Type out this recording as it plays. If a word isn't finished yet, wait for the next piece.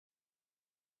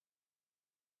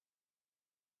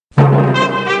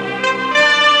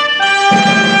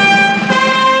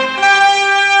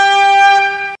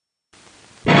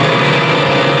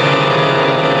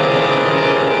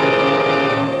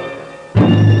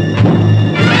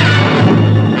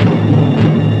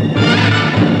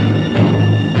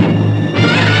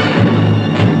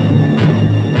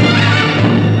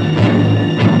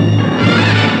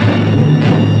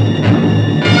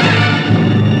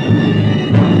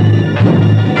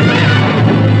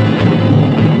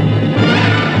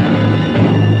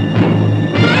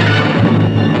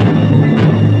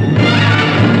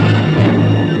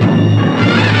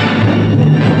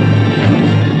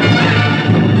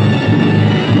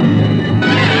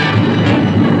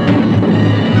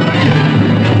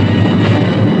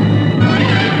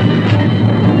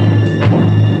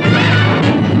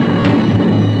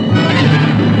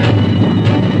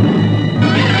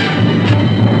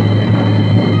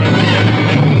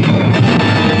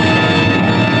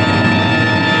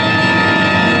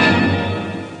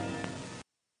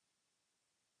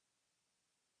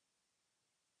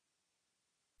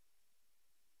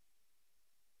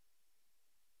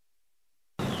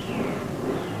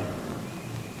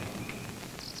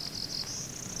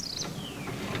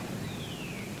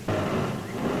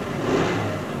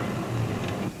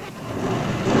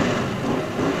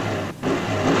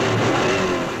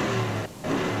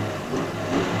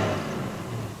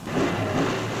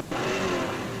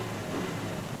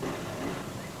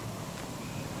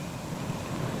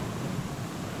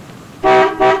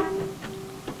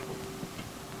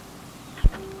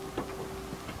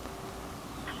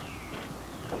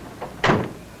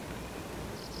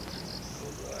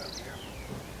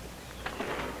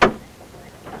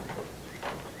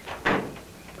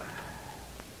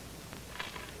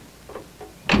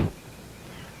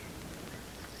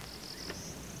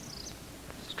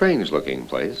strange-looking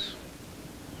place.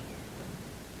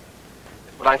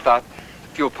 What I thought.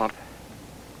 Fuel pump.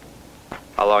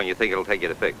 How long you think it'll take you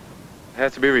to fix? It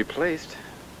has to be replaced.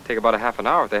 Take about a half an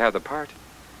hour if they have the part.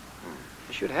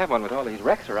 You should have one with all these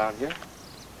wrecks around here.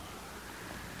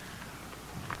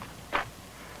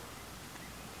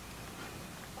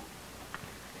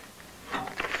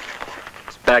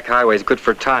 This back highway's good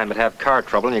for time, but have car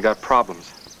trouble and you got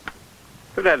problems.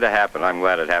 If it had to happen, I'm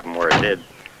glad it happened where it did.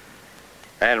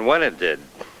 And when it did.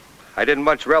 I didn't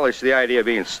much relish the idea of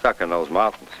being stuck in those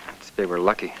mountains. They were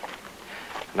lucky.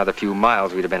 Another few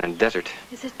miles, we'd have been in desert.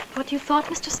 Is it what you thought,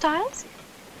 Mr. Stiles?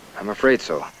 I'm afraid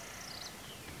so.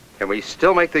 Can we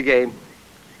still make the game?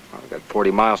 Well, we've got 40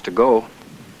 miles to go.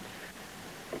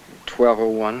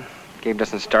 12:01. Game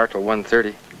doesn't start till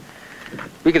 1:30.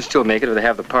 We can still make it if they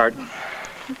have the part.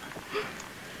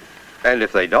 And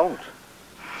if they don't?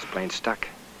 It's plain stuck.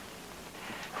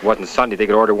 If it wasn't Sunday, they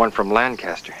could order one from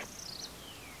Lancaster.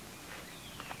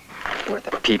 We're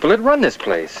the people that run this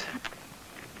place.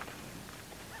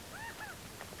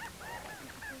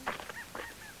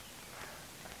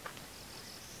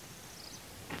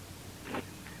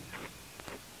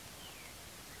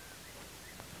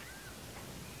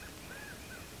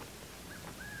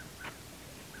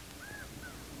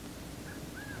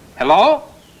 Hello?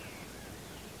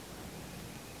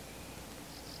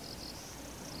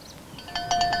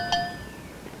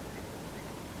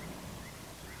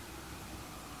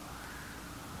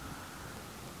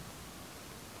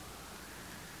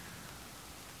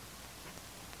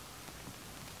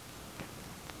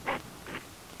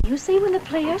 You say when the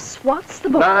player swats the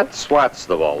ball. Not swats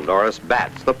the ball, Doris.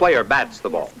 Bats. The player bats the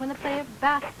ball. Yes, when the player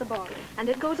bats the ball and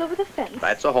it goes over the fence.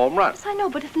 That's a home run. Yes, I know,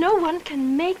 but if no one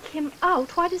can make him out,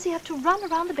 why does he have to run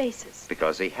around the bases?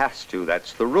 Because he has to.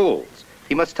 That's the rules.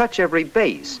 He must touch every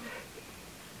base.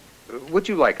 Would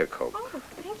you like a Coke? Oh,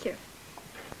 thank you.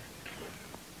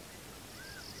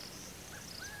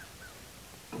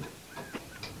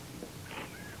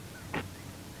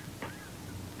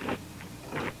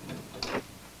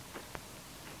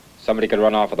 Somebody could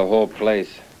run off with the whole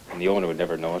place, and the owner would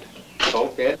never know it.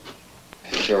 Coke, Ed?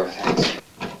 Sure, thanks.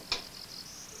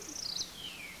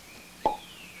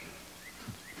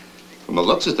 From the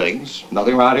looks of things,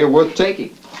 nothing around here worth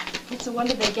taking. It's a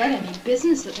wonder they get any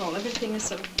business at all. Everything is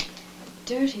so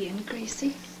dirty and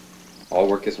greasy. All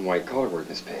work isn't white-collar work,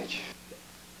 Miss Page.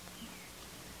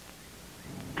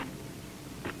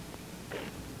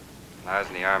 When I was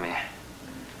in the Army,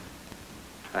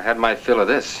 I had my fill of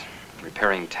this,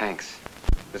 repairing tanks.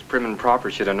 This prim and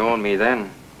proper should have known me then.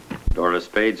 Doris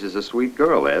Page is a sweet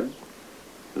girl, Ed.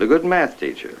 And a good math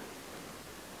teacher.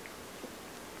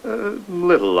 A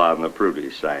little on the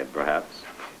prudish side, perhaps.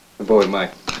 Boy, my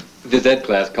phys ed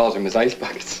class calls them his ice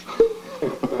buckets.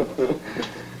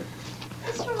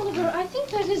 Mr. Oliver, I think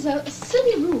that is a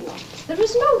silly rule. There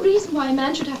is no reason why a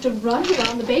man should have to run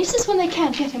around the bases when they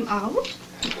can't get him out.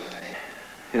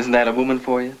 Isn't that a woman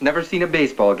for you? Never seen a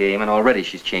baseball game, and already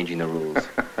she's changing the rules.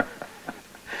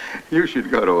 You should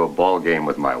go to a ball game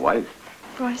with my wife.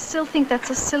 But I still think that's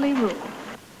a silly rule.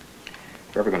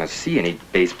 If we're ever going to see any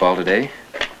baseball today,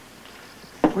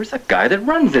 where's the guy that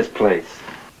runs this place?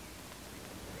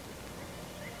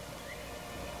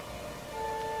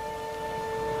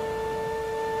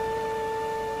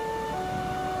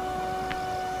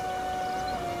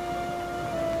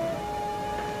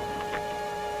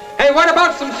 Hey, what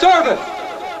about some service?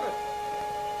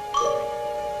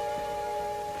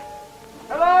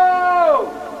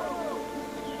 Hello?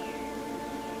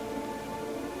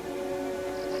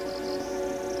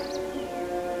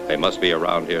 They must be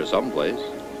around here someplace.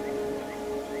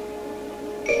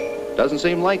 Doesn't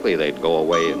seem likely they'd go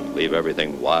away and leave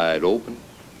everything wide open.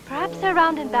 Perhaps they're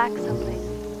round and back someplace.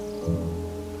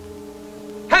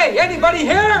 Hey, anybody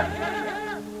here?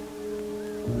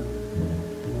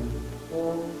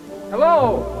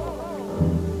 Hello?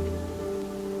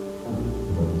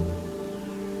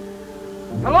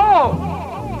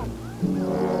 Hello?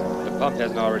 If the pump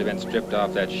hasn't already been stripped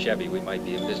off that Chevy, we might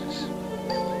be in business.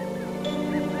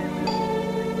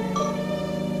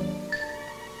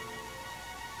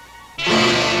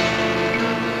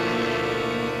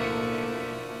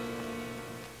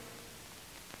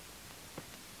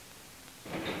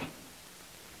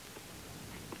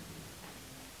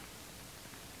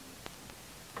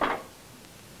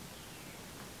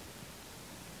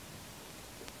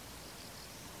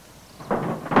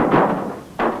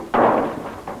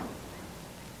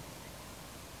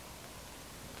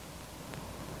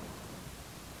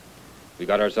 We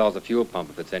got ourselves a fuel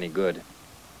pump if it's any good.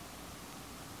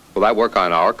 Will that work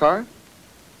on our car?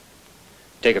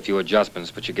 Take a few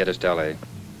adjustments, but you get us to L.A.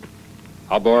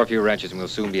 I'll borrow a few wrenches and we'll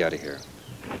soon be out of here.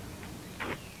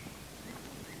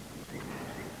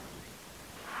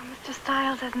 Mr.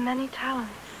 Stiles has many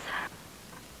talents.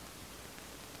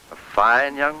 A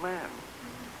fine young man.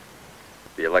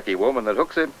 Be a lucky woman that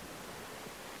hooks him.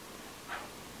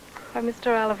 Why,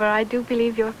 Mr. Oliver, I do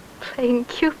believe you're playing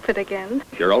Cupid again.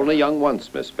 You're only young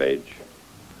once, Miss Page.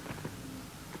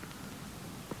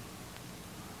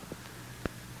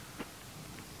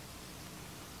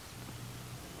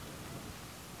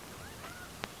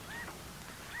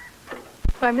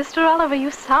 Why, Mr. Oliver, you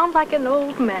sound like an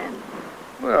old man.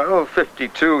 Well,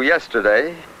 52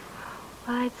 yesterday.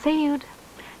 Well, I'd say you'd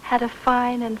had a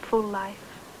fine and full life.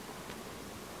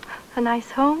 A nice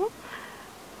home,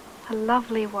 a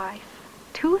lovely wife,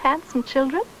 2 handsome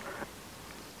children.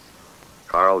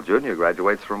 Carl Jr.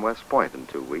 graduates from West Point in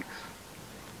 2 weeks.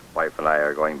 Wife and I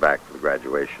are going back for the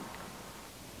graduation.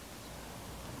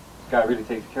 This guy really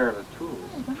takes care of his tools.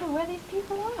 I wonder where these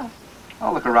people are.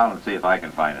 I'll look around and see if I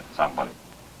can find it, somebody.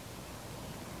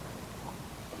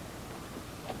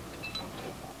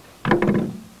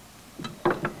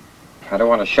 I don't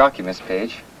want to shock you, Miss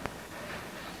Page,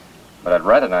 but I'd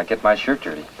rather not get my shirt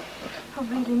dirty. Oh,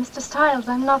 really, Mr. Stiles,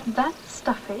 I'm not that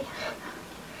stuffy.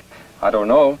 I don't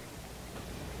know.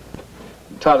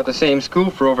 I taught at the same school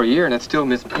for over a year, and it's still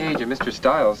Miss Page and Mr.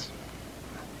 Stiles.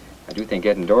 I do think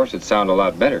Ed and Doris would sound a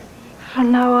lot better.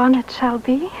 From now on, it shall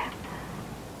be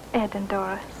Ed and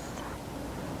Doris.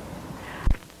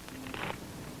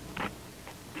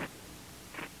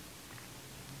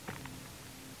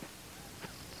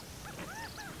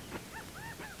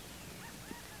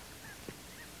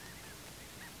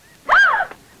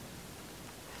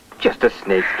 Just a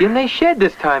snakeskin they shed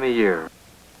this time of year.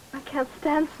 I can't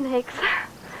stand snakes.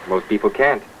 Most people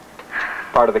can't.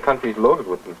 Part of the country's loaded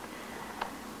with them.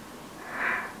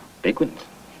 Big ones.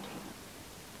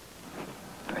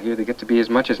 I hear they get to be as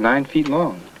much as 9 feet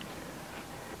long.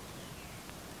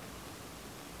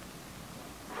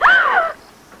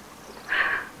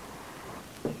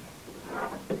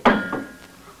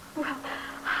 Well,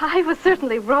 I was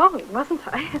certainly wrong, wasn't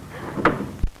I?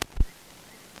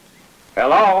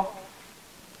 Hello?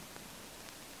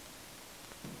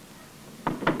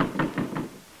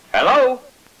 Hello?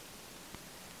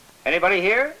 Anybody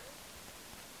here?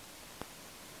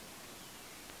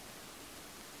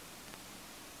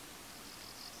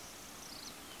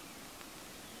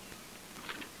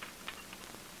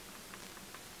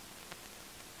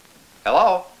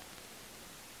 Hello?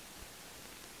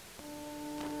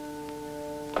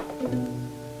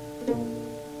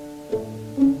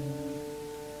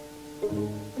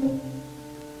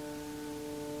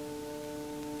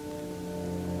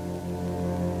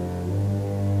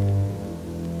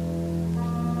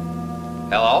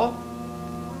 Hello?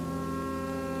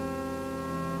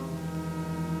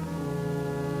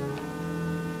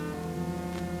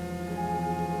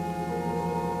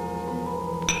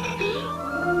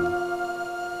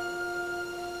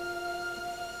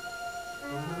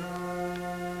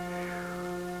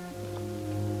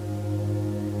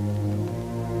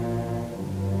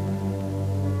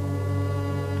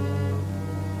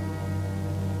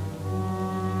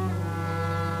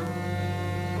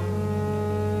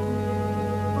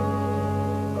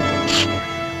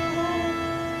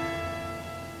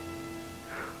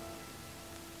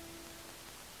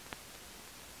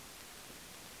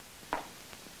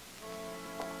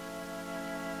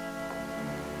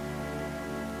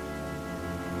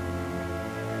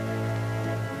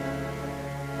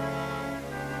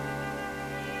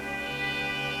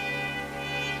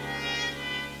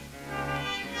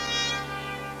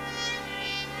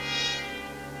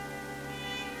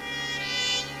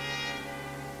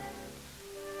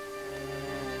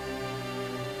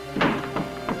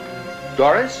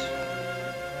 Doris?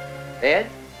 Ed?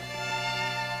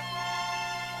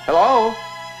 Hello?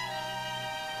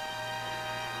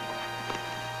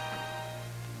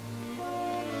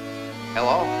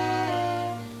 Hello?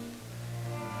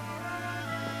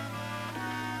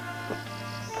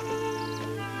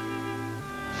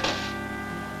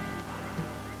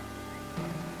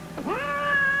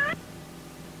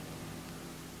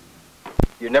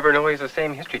 You never know he's the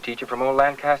same history teacher from old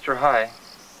Lancaster High.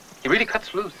 He really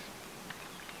cuts loose.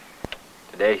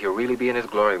 Today he'll really be in his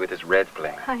glory with his red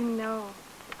flame. I know.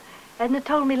 Edna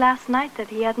told me last night that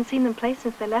he hadn't seen them play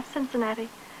since they left Cincinnati.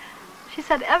 She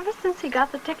said ever since he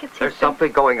got the tickets, There's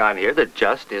something going on here that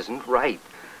just isn't right.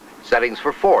 Settings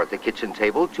for 4 at the kitchen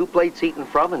table, 2 plates eaten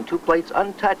from and 2 plates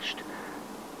untouched.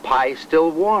 Pie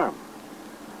still warm.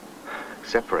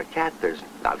 Except for a cat, there's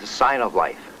not a sign of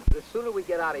life. The sooner we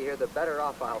get out of here, the better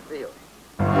off I'll feel.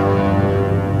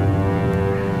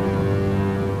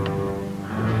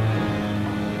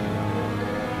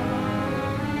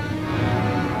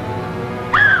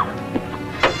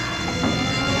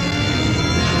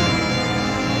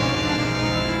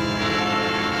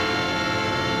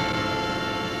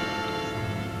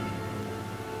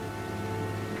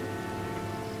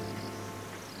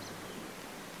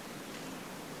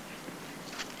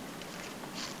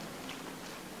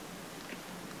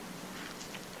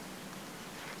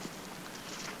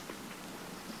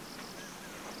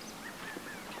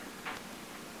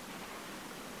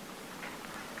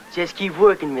 Just keep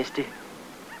working, mister.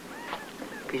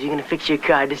 Because you're going to fix your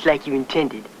car just like you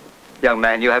intended. Young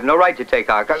man, you have no right to take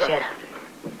our car. Shut up.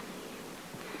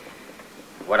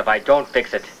 What if I don't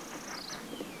fix it?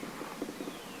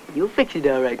 You'll fix it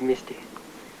all right, mister.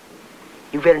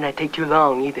 You better not take too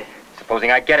long, either.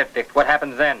 Supposing I get it fixed, what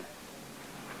happens then?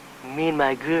 Me and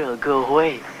my girl go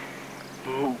away.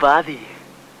 Won't bother you.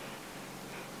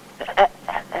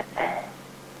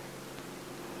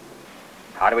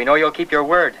 How do we know you'll keep your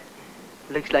word?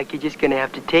 Looks like you're just going to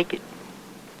have to take it.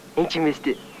 Ain't you,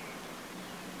 mister?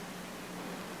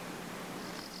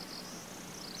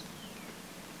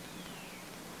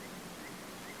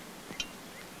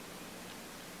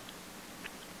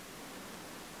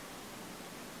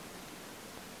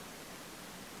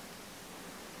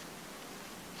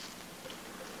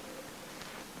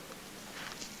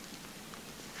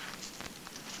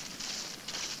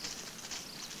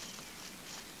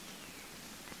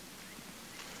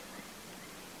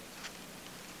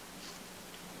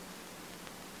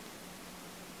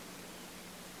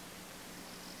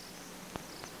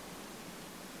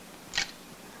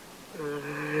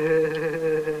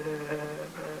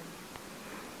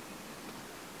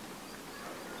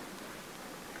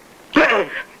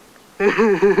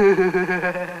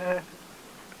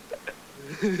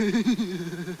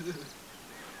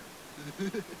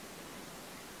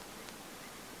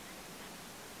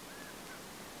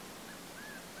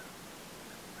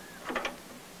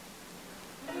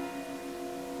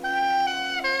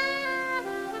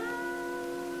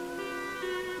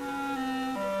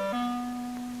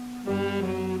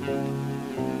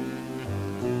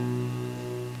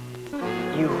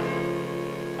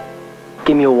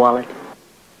 Give me your wallet.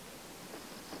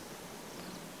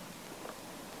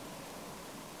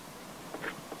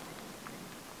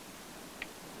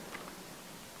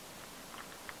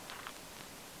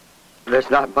 There's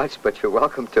not much, but you're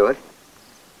welcome to it.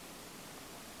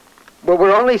 Well,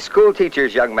 we're only school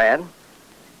teachers, young man.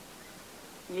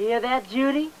 You hear that,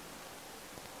 Judy?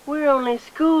 We're only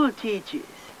school teachers.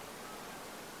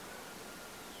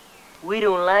 We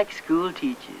don't like school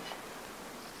teachers.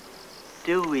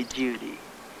 Do we, Judy?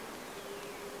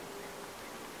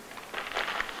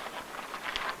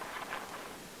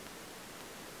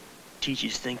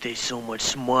 Teachers think they're so much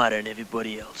smarter than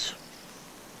everybody else.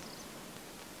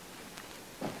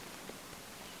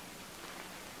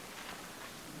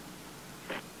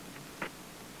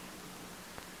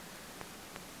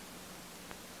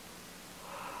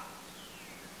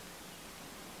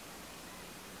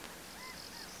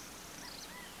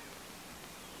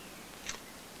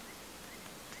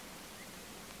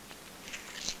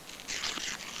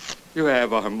 You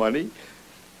have our money.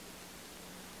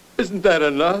 Isn't that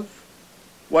enough?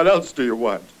 What else do you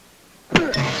want?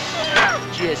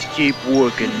 Just keep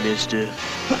working, mister.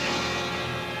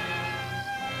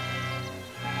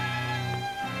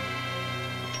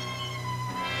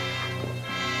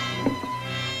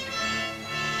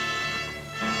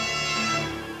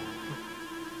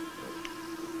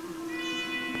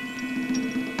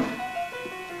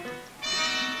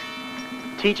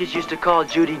 Teachers used to call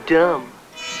Judy dumb.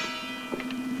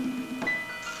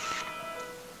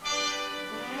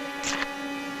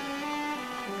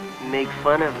 Make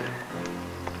fun of her.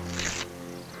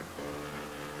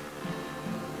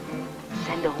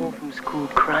 Send her home from school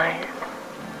crying.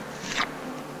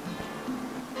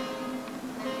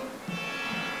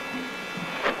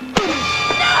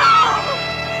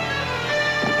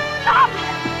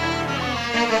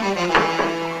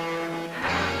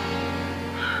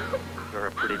 You're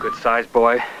a pretty good sized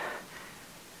boy.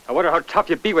 I wonder how tough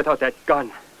you'd be without that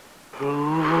gun.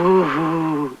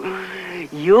 Ooh,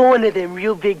 you're one of them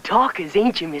real big talkers,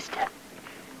 ain't you, mister?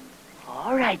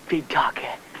 All right, big talker.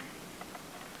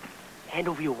 Hand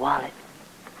over your wallet.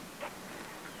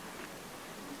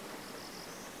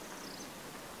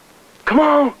 Come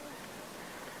on!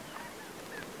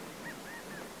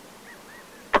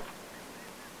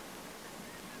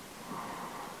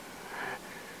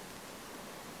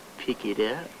 Pick it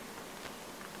up.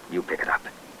 You pick it up.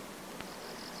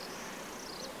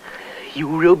 You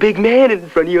a real big man in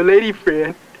front of your lady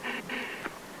friend.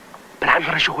 But I'm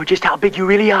gonna show her just how big you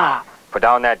really are. Put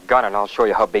down that gun and I'll show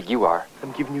you how big you are.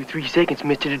 I'm giving you 3 seconds,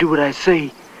 mister, to do what I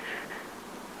say.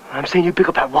 I'm saying you pick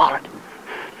up that wallet.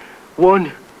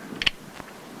 1,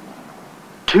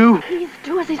 2. Please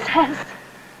do as he says.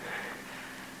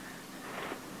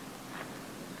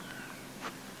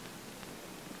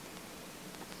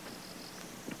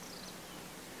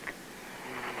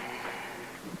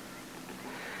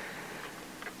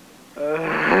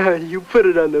 You put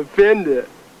it on the fender.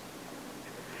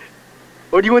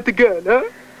 Or do you want the gun, huh?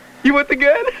 You want the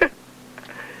gun?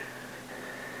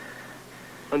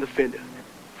 on the fender.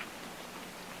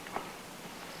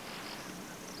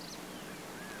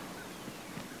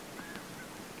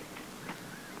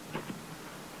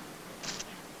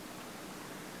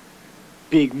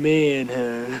 Big man,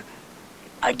 huh?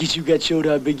 I guess you got showed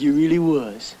how big you really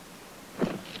was.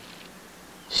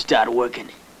 Start working.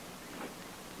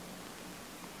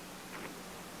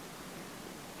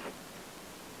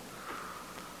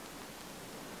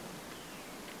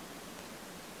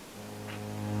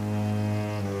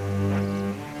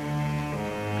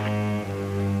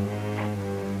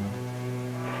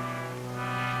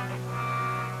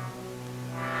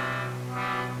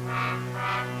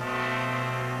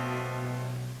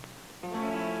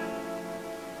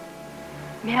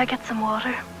 May I get some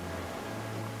water?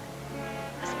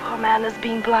 This poor man is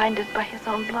being blinded by his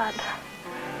own blood.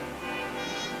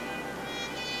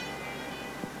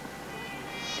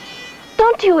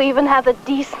 Don't you even have the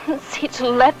decency to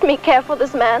let me care for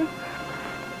this man?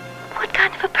 What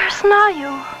kind of a person are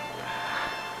you?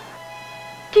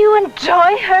 Do you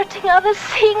enjoy hurting others,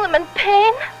 seeing them in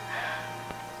pain?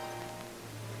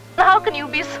 How can you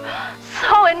be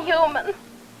so inhuman?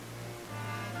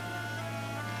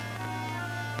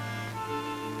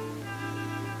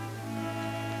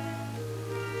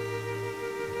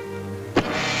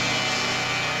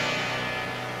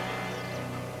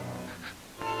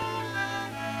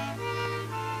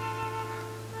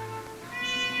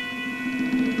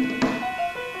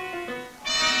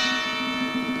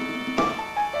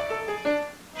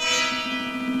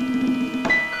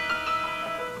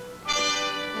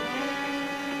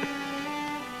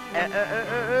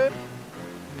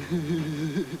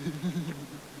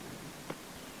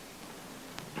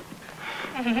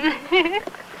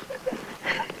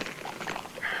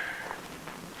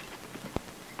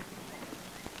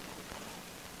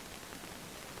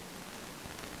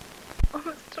 Oh,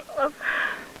 Mr. Love.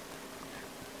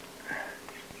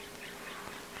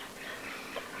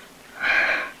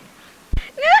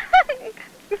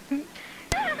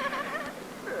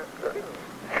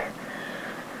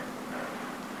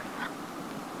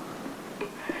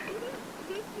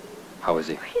 How is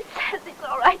he? He says he's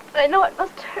all right, but I know it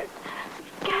must hurt.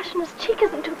 The gash in his cheek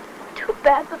isn't too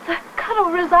bad, but the cut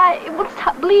over his eye, it won't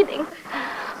stop bleeding.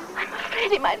 I'm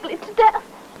afraid he might bleed to death.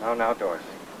 Now, Doris.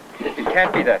 It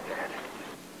can't be that bad.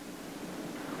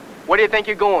 Where do you think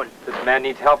you're going? This man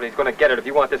needs help, and he's going to get it if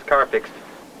you want this car fixed.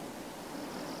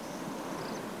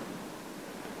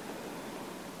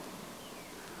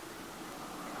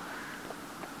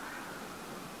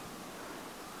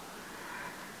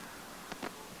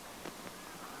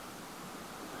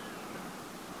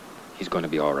 He's going to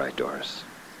be all right, Doris.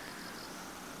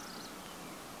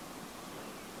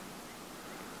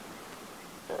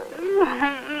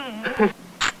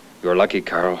 You're lucky,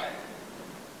 Carl.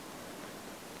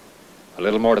 A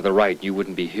little more to the right, you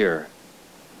wouldn't be here.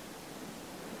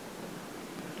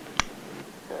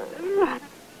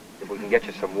 If we can get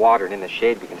you some water and in the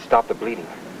shade, we can stop the bleeding.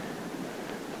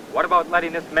 What about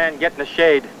letting this man get in the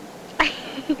shade? How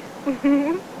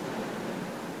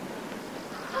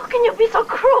can you be so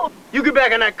cruel? You get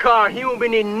back in that car, he won't be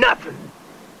needing nothing.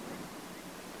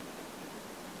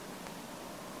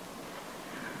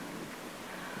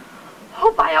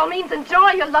 Oh, by all means,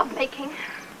 enjoy your lovemaking.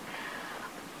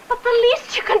 But the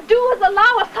least you can do is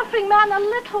allow a suffering man a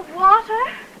little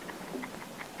water.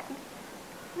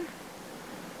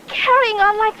 Carrying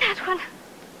on like that when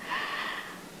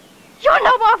you're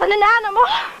no more than an animal.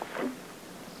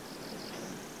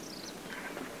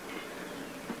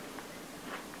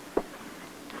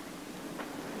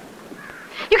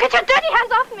 You get your dirty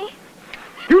hands off me.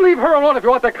 You leave her alone if you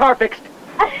want the car fixed.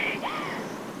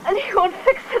 And he won't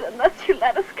fix it unless you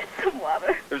let us get some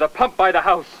water. There's a pump by the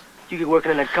house. You get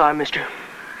working in that car, mister.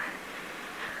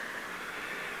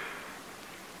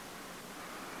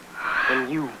 And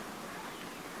you.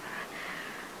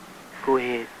 Go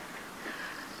ahead.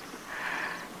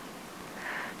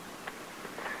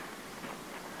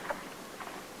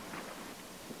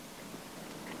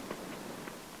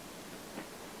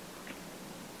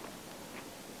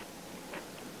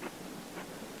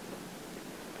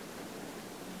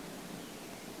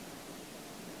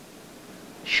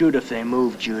 Shoot if they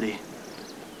move, Judy.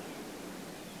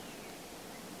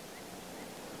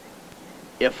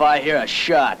 If I hear a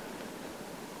shot,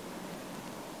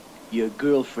 your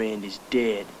girlfriend is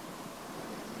dead.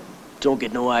 Don't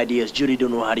get no ideas. Judy don't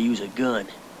know how to use a gun.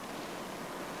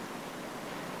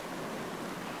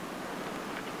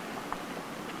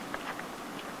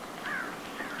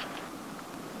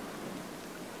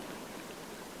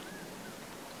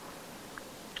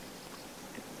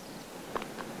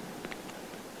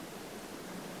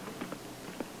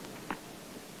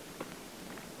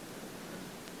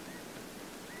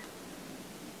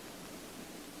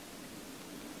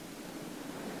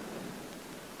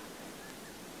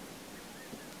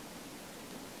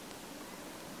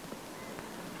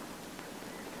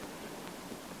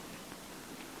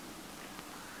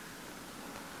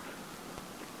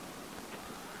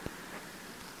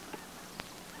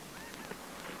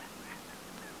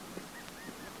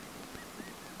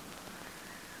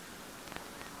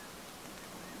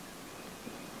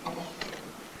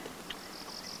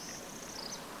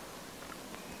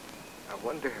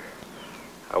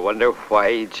 I wonder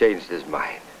why he changed his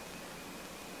mind.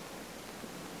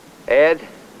 Ed,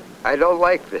 I don't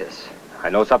like this. I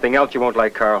know something else you won't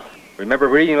like, Carl. Remember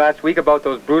reading last week about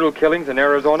those brutal killings in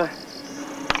Arizona?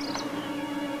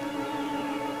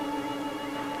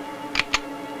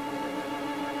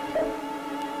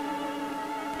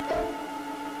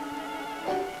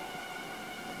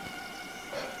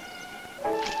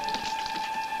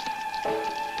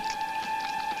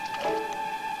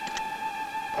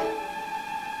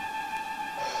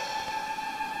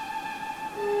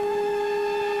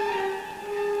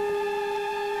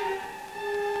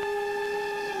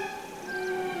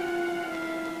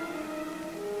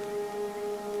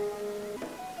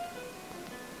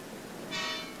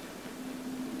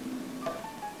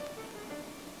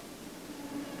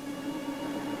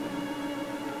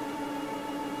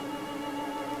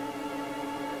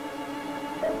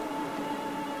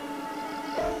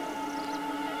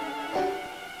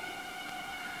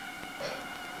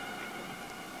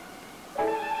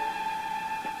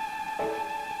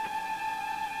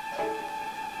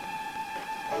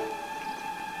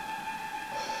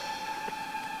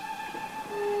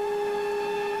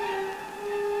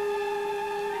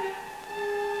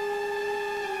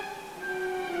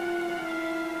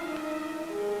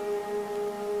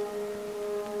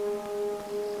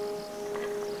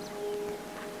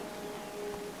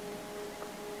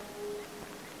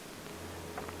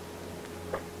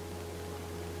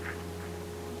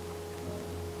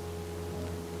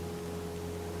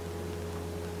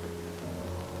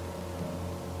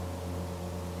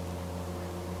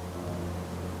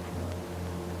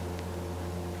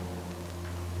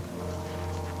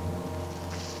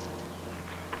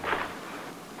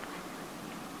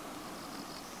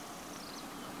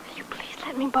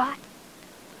 Let me by.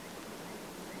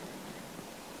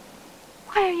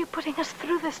 Why are you putting us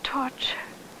through this torture?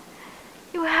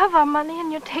 You have our money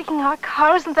and you're taking our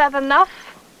car. Isn't that enough?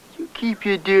 You keep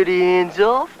your dirty hands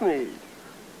off me.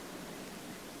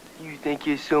 You think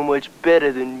you're so much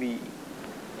better than me.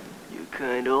 You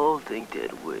kind of all think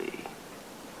that way.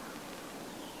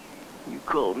 You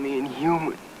called me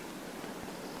inhuman.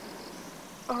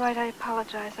 All right, I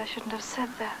apologize. I shouldn't have said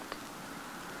that.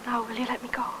 Now, will you let me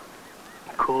go?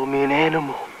 Call me an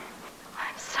animal.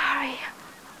 I'm sorry.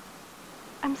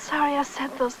 I'm sorry I said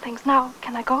those things. Now,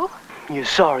 can I go? You're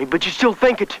sorry, but you still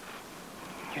think it.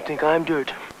 You think I'm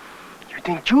dirt. You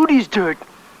think Judy's dirt.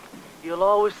 You'll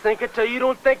always think it till you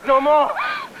don't think no more.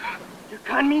 Your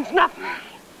kind means nothing.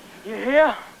 You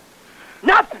hear?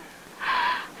 Nothing.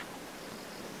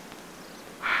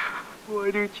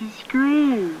 Why don't you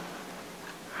scream?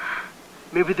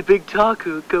 Maybe the big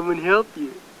talker will come and help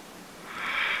you.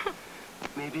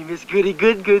 Maybe Miss Goody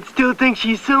Good still thinks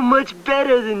she's so much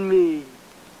better than me.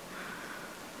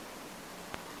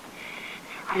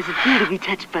 How's it feel to be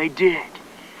touched by dirt?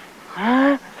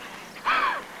 Huh?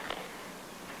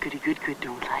 Goody Good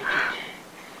don't like it.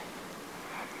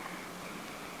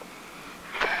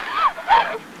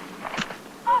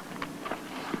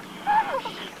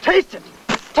 Taste it!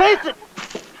 Taste it!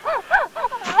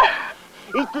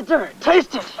 Eat the dirt.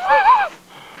 Taste it!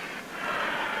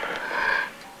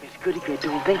 Miss Goody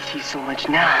don't think she's so much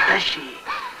now, does she?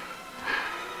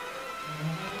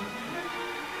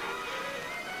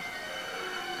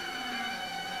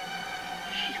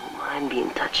 She don't mind being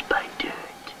touched by dirt.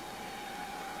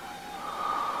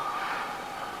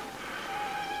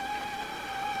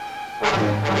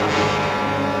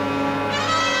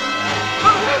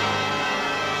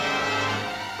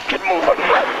 Get moving!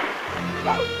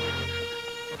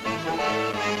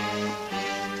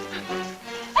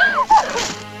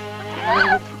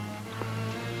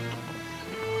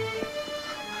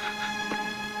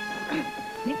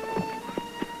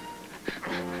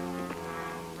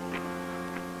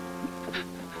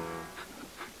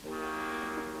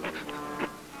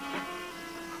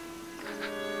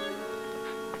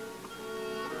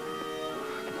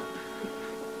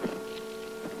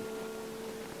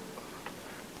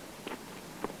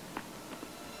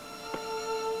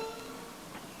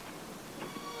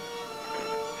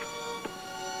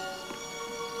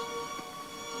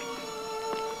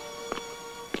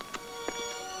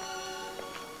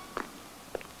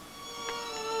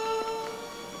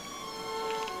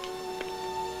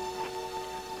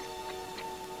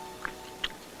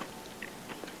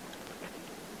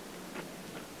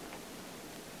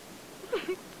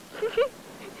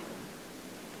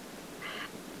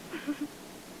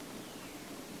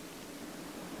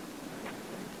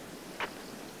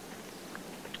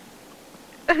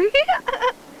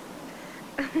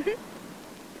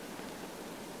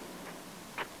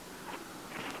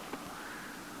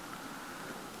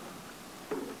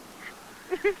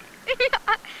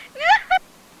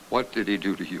 What did he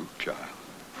do to you, child?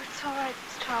 It's all right,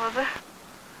 Mr. Oliver.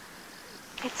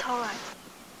 It's all right.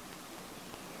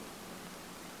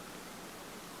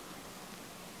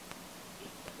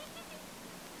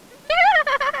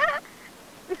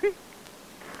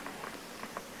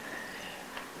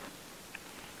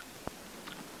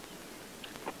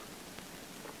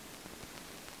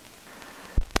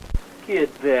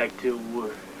 Get back to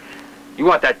work. You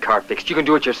want that car fixed? You can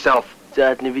do it yourself.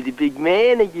 Starting to be the big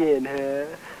man again, huh?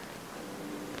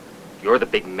 You're the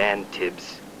big man,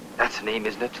 Tibbs. That's the name,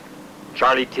 isn't it?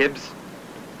 Charlie Tibbs?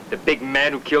 The big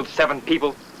man who killed 7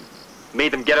 people?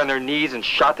 Made them get on their knees and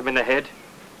shot them in the head?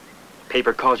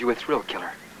 Paper calls you a thrill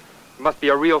killer. It must be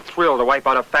a real thrill to wipe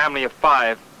out a family of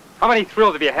 5. How many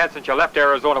thrills have you had since you left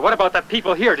Arizona? What about the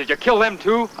people here? Did you kill them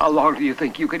too? How long do you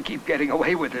think you can keep getting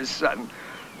away with this, son?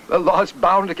 The law's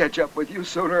bound to catch up with you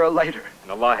sooner or later.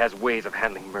 And the law has ways of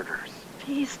handling murderers.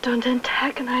 Please don't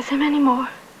antagonize him anymore.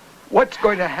 What's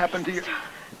going to happen to you?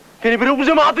 If anybody opens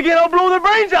their mouth again, I'll blow their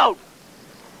brains out!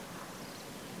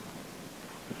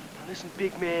 Now listen,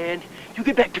 big man, you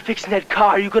get back to fixing that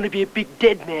car, you're gonna be a big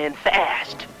dead man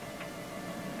fast.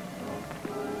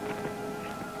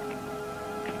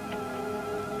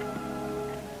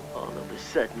 All of a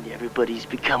sudden, everybody's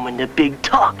becoming the big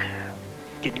talker.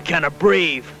 Getting kind of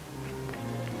brave.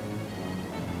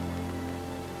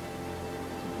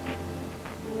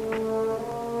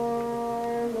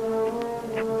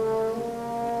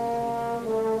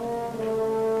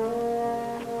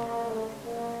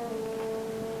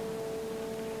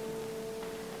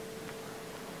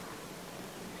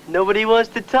 Nobody wants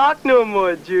to talk no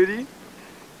more, Judy.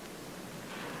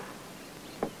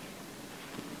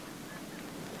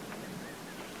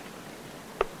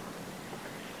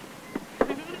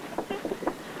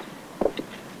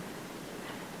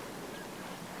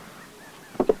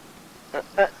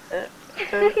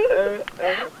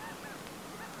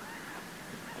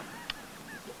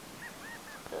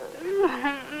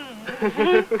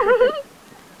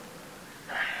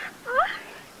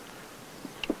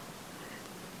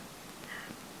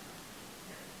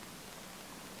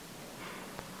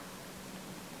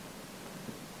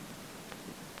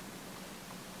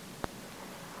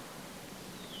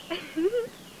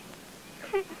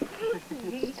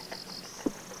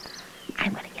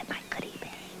 I'm gonna get my goodie bag.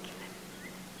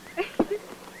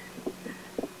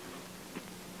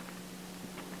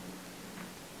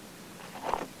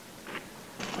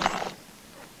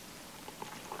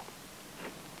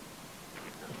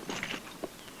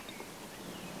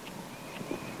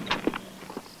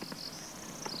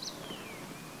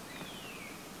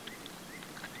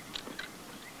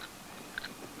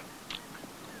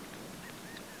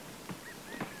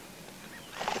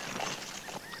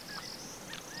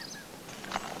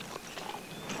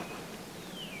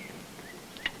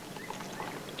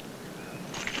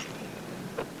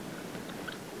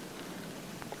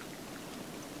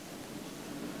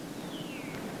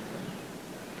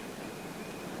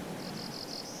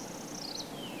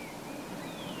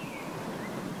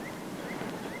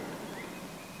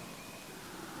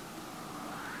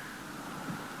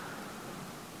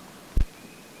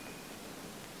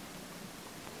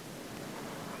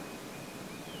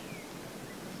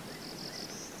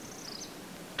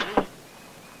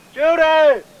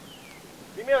 Judy!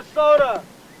 Give me a soda!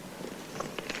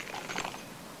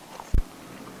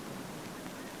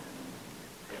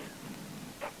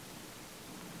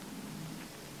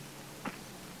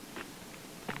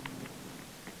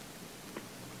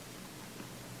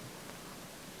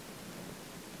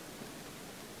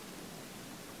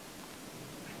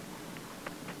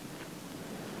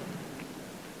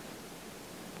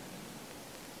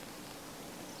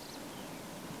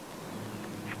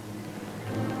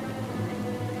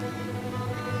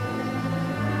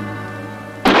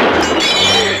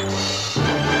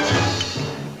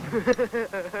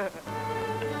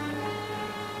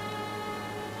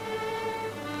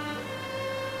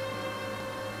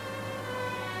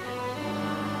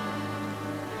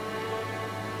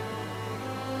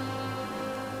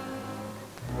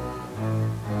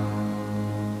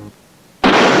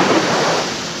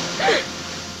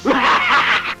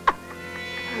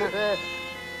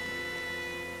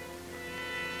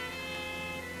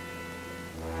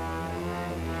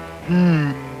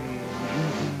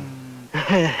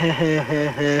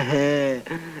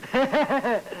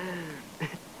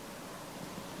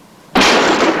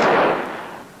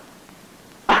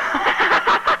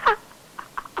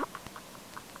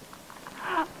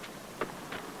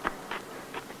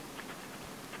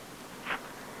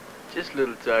 Just a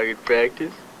little target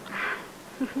practice.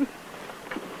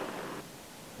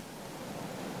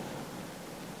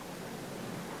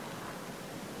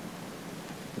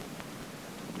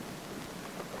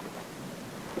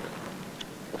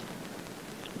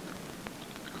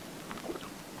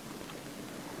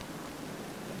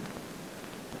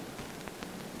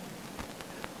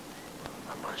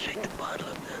 take the bottle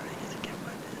up there, ladies, and get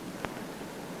my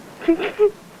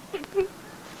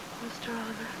Mr.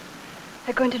 Oliver,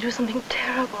 they're going to do something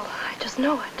terrible. I just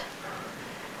know it.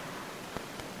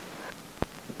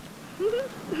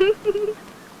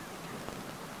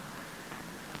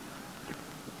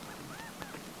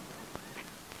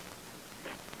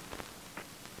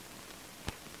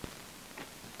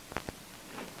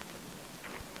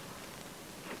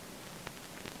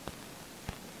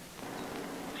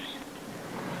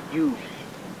 You,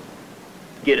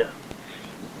 get up.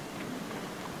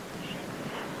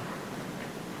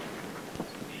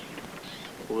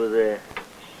 Over there.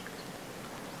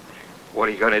 What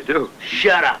are you gonna do?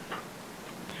 Shut up.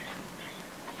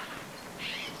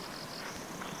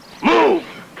 Move!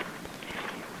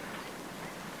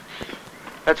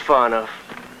 That's far enough.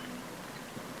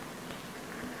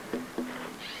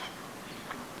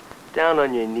 Down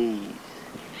on your knees.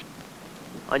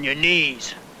 On your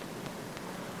knees.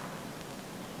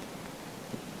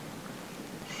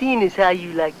 Seeing as how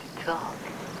you like to talk,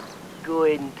 go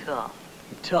ahead and talk.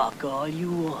 Talk all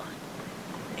you want.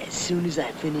 As soon as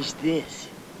I finish this,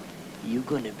 you're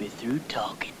gonna be through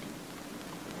talking.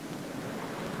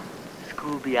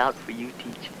 School be out for you,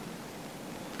 teacher.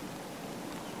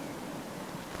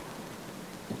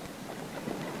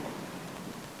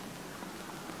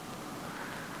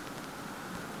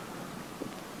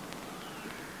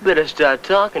 Better start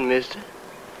talking, mister.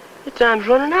 The time's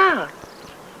running out.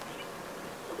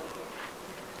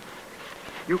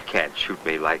 You can't shoot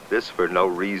me like this for no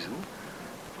reason.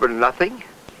 For nothing.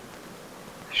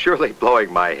 Surely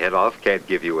blowing my head off can't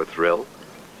give you a thrill.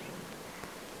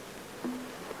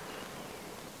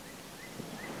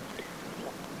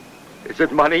 Is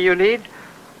it money you need?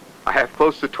 I have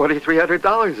close to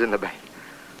 $2,300 in the bank.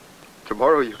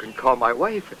 Tomorrow you can call my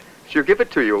wife. She'll give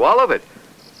it to you, all of it.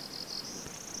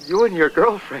 You and your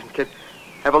girlfriend can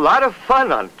have a lot of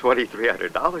fun on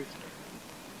 $2,300.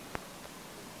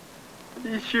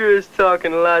 He sure is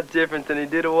talking a lot different than he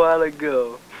did a while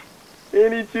ago.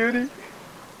 Ain't he, Judy?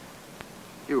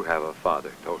 You have a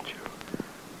father, don't you?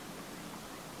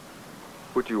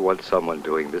 Would you want someone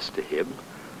doing this to him?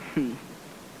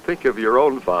 Think of your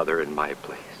own father in my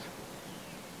place.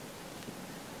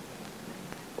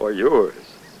 Or yours.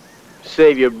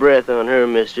 Save your breath on her,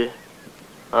 mister.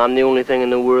 I'm the only thing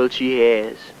in the world she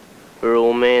has. Her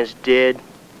old man's dead,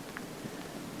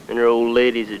 and her old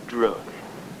lady's a drunk.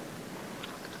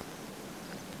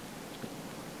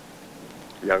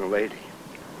 Young lady,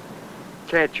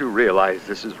 can't you realize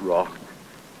this is wrong?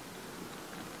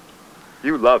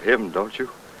 You love him, don't you?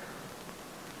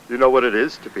 You know what it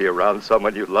is to be around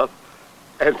someone you love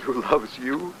and who loves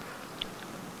you?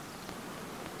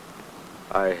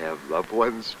 I have loved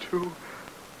ones, too.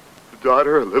 A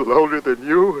daughter a little older than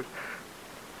you, and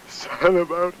a son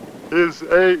about his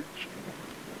age.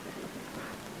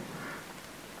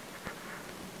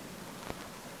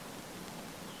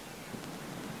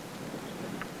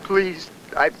 Please,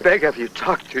 I beg of you,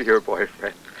 talk to your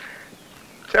boyfriend.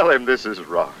 Tell him this is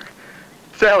wrong.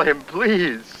 Tell him,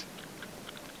 please.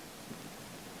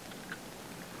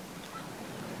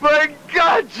 My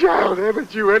God, child,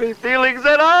 haven't you any feelings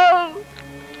at all?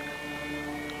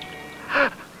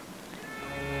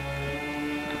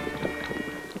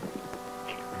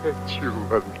 Can't you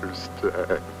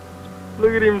understand?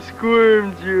 Look at him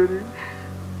squirm, Judy.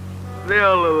 They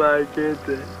all alike, ain't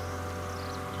they?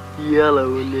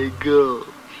 Yellow when they go.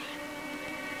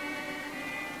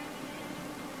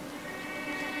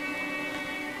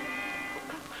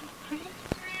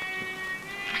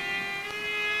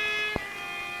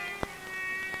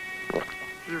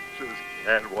 You just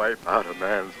can't wipe out a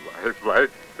man's life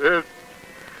like this.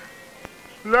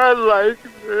 Not like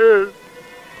this.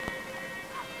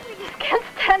 You just can't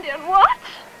stand here and watch.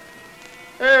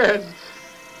 Ed,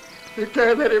 you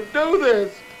can't let him do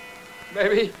this.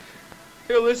 Maybe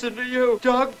he'll listen to you.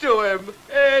 Talk to him.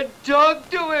 Ed, talk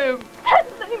to him.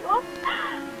 Seymour,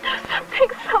 do something.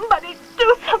 Somebody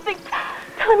do something.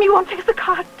 Tell him you won't fix the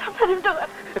car. Don't let him do it.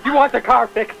 If you want the car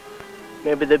fixed,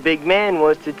 Maybe the big man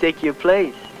wants to take your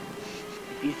place.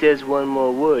 If he says one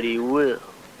more word, he will.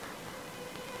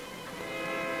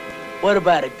 What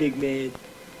about it, big man?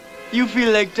 You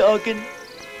feel like talking?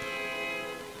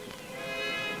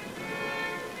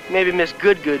 Maybe Miss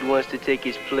Goodgood wants to take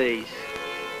his place.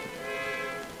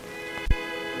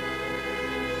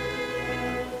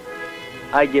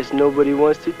 I guess nobody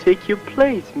wants to take your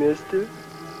place, mister.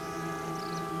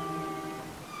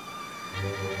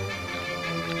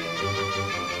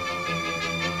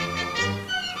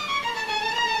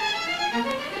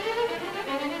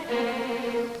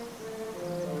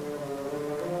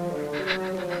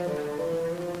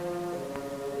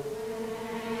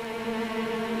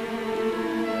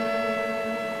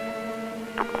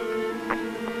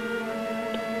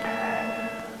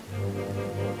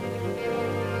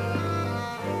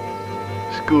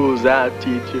 School's out,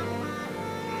 teacher.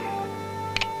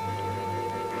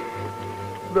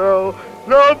 No,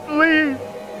 no, please.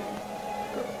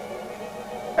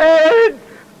 Ed!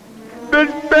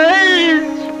 Miss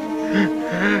Page!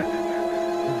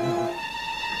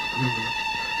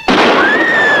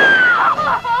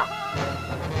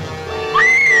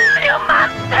 You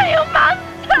monster! You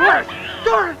monster!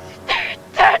 Doris!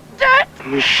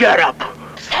 Dirt! Shut up!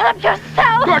 Shut up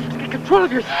yourself! Doris, get control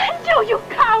of yourself! No, you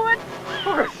coward!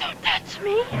 Doris! Don't touch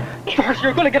me! Doris,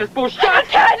 you're gonna get us both shot!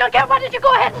 I don't care! Why don't you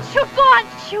go ahead and shoot? Go on,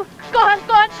 shoot! Go on,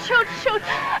 shoot!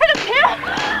 I don't care!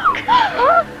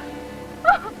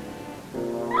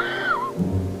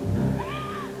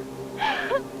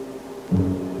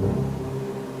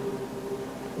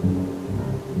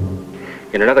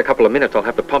 In another couple of minutes, I'll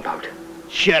have the pump out.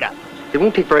 Shut up. It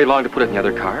won't take very long to put it in the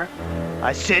other car.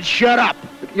 I said shut up.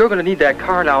 You're going to need that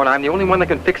car now, and I'm the only one that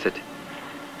can fix it.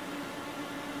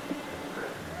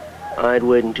 I ain't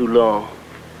waiting too long.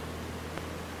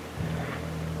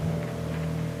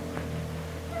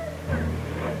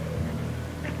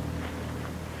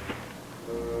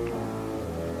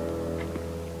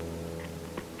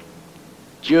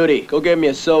 Judy, go get me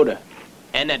a soda.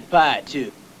 And that pie,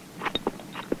 too.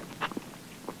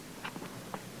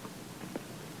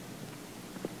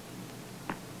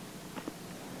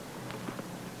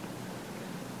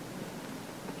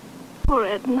 Poor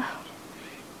Edna.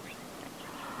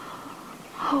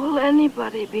 How will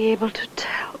anybody be able to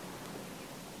tell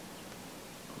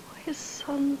his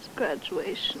son's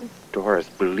graduation? Doris,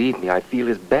 believe me, I feel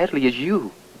as badly as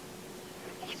you.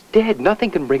 He's dead.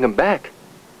 Nothing can bring him back.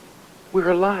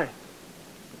 We're alive.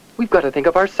 We've got to think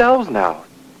of ourselves now.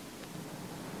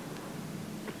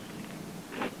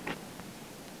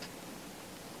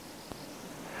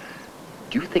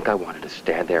 Do you think I wanted to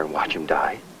stand there and watch him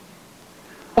die?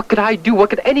 What could I do? What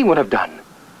could anyone have done?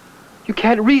 You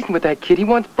can't reason with that kid. He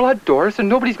wants blood, Doris, and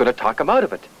nobody's going to talk him out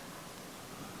of it.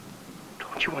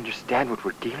 Don't you understand what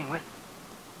we're dealing with?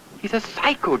 He's a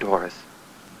psycho, Doris.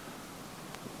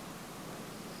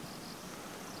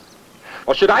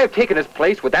 Well, should I have taken his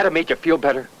place? Would that have made you feel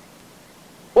better?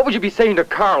 What would you be saying to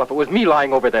Carl if it was me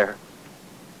lying over there?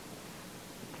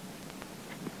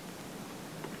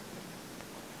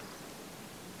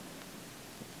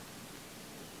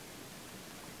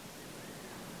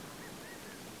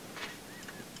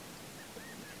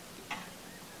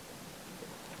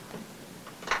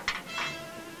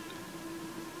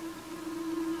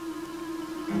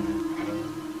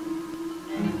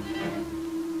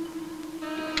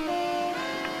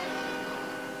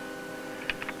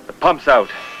 Pump's out.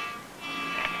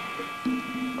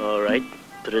 All right,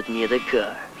 put it near the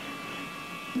car.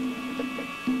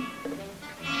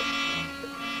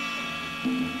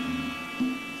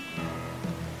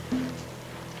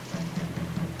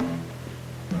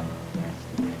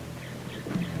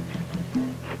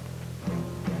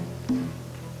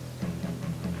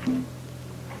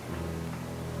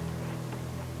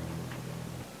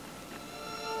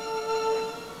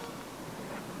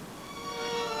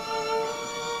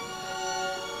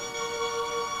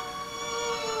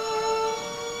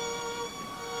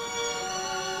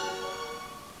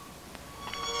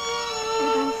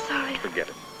 Forget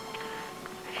it.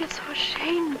 I feel so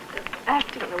ashamed of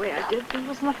acting the way I did. There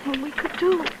was nothing we could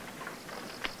do.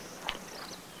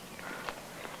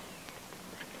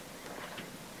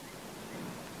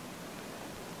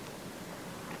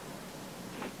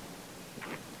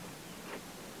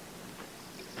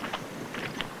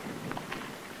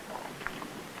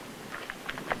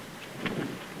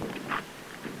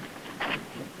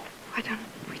 Why don't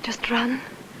we just run?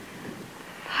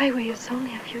 The highway is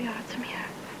only a few yards from here.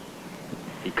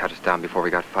 He cut us down before we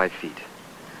got 5 feet.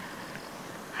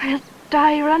 I'll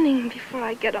die running before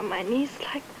I get on my knees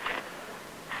like...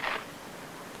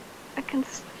 I can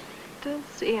still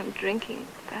see him drinking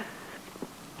that.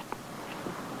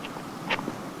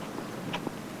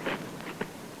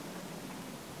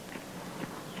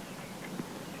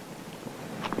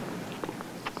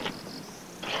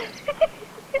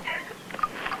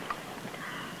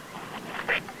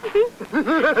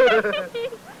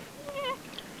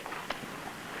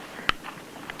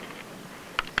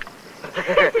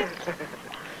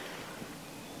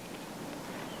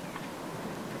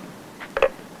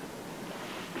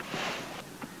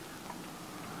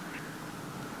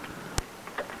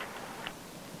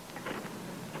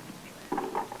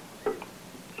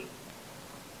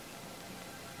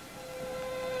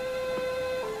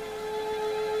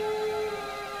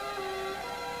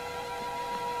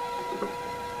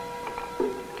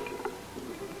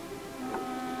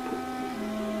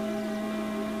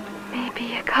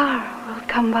 car will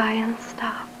come by and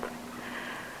stop.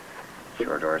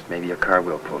 Sure, Doris, maybe a car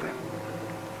will pull him.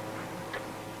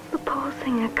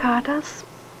 Supposing a car does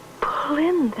pull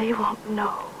in, they won't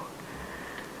know.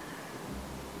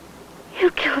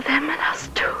 He'll kill them and us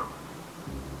too.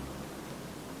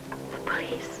 The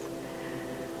police.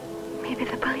 Maybe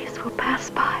the police will pass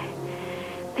by.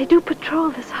 They do patrol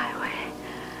this highway.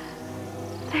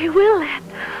 They will, Ed.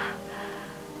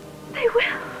 They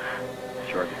will.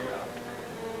 Sure they will.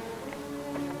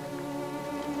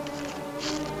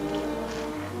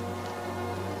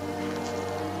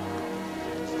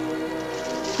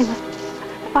 We must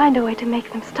find a way to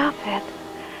make them stop, Ed.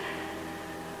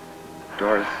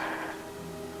 Doris,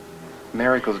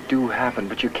 miracles do happen,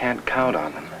 but you can't count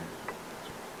on them.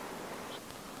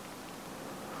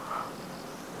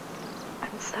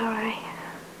 I'm sorry.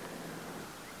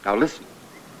 Now listen.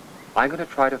 I'm going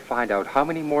to try to find out how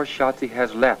many more shots he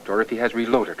has left, or if he has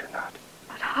reloaded or not.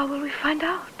 But how will we find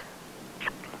out?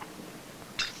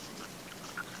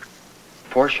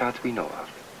 4 shots we know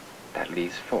of. That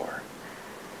leaves 4.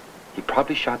 He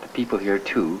probably shot the people here,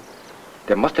 too.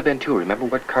 There must have been 2. Remember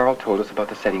what Carl told us about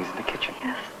the settings in the kitchen?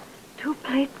 Yes. 2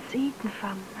 plates eaten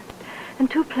from, and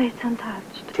 2 plates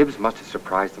untouched. Tibbs must have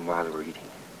surprised them while they were eating.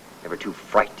 They were too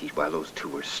frightened to eat while those 2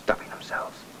 were stuffing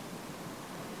themselves.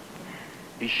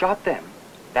 He shot them.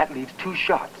 That leaves 2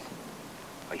 shots.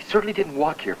 Well, he certainly didn't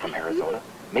walk here from Arizona.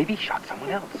 Maybe he shot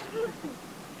someone else.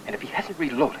 And if he hasn't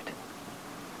reloaded...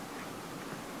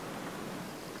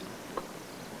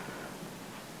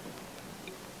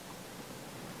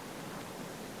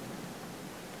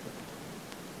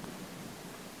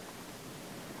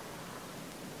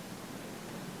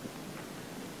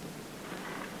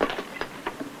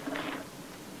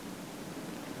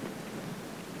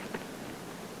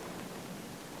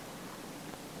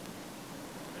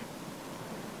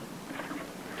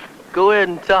 Go ahead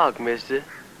and talk, mister.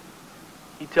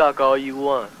 You talk all you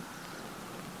want.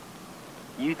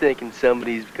 You thinking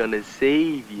somebody's gonna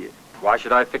save you. Why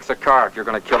should I fix a car if you're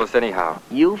gonna kill us anyhow?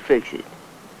 You'll fix it.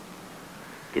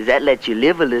 'Cause that lets you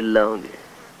live a little longer.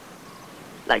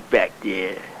 Like back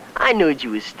there. I knew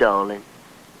you was stalling.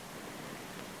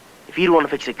 If you'd want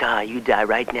to fix a car, you'd die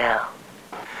right now.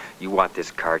 You want this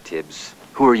car, Tibbs.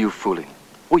 Who are you fooling?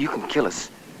 Oh, you can kill us,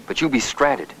 but you'll be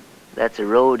stranded. That's a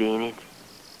road, ain't it?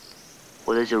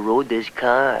 Well, there's a road, there's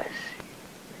cars.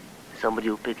 Somebody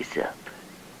will pick us up.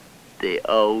 They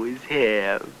always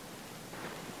have.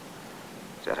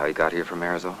 Is that how you got here from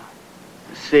Arizona?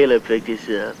 The sailor picked us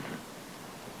up.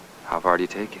 How far do you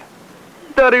take you?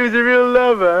 Thought he was a real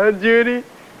lover, huh, Judy?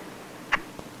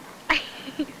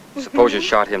 Suppose you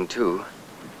shot him, too.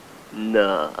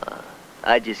 Nah,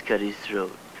 I just cut his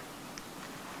throat.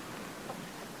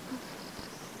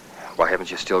 Why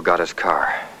haven't you still got his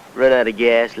car? Run out of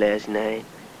gas last night.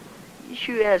 You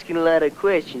sure asking a lot of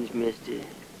questions, mister.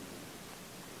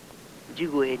 But you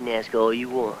go ahead and ask all you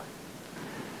want.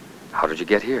 How did you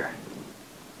get here?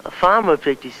 A farmer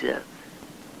picked us up.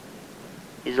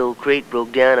 His old crate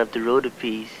broke down up the road a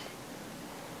piece.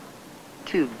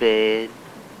 Too bad.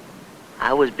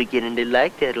 I was beginning to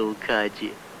like that old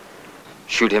codger.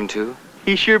 Shoot him, too?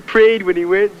 He sure prayed when he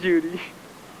went, Judy.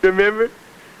 Remember?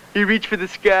 He reached for the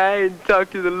sky and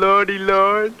talked to the Lordy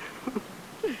Lord.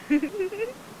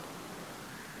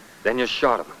 Then you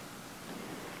shot him?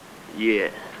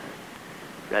 Yeah.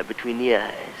 Right between the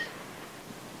eyes.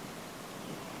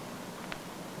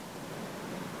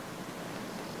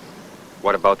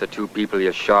 What about the 2 people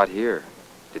you shot here?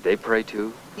 Did they pray,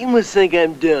 too? You must think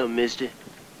I'm dumb, mister.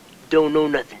 Don't know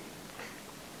nothing.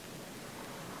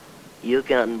 You're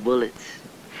counting bullets.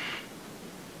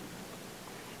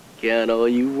 Count all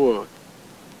you want.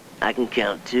 I can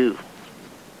count, too.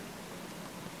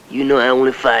 You know I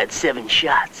only fired 7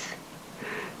 shots.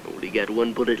 Only got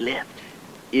 1 bullet left.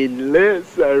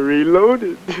 Unless I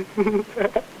reloaded.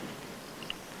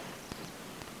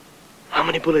 How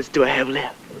many bullets do I have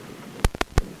left?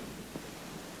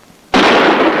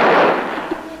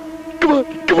 Come on,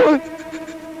 come on!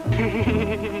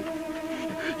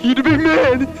 You're the big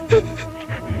man!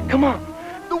 Come on!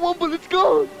 The 1 bullet's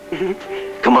gone!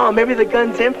 Come on, maybe the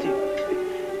gun's empty.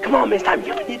 Come on, mister, I'm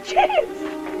giving you a chance.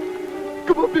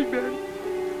 Come on, big man.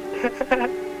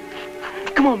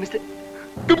 Come on, mister.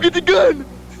 Come get the gun.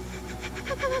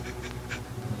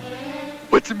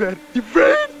 What's the matter? You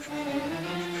afraid?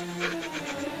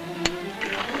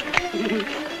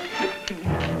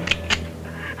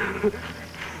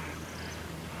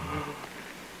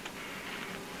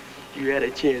 You had a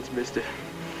chance, mister.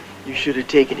 You should have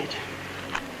taken it.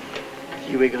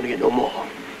 You ain't gonna get no more.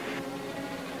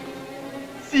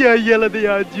 See how yellow they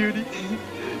are, Judy?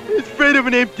 It's afraid of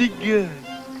an empty gun.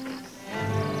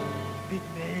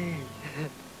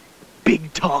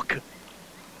 talk.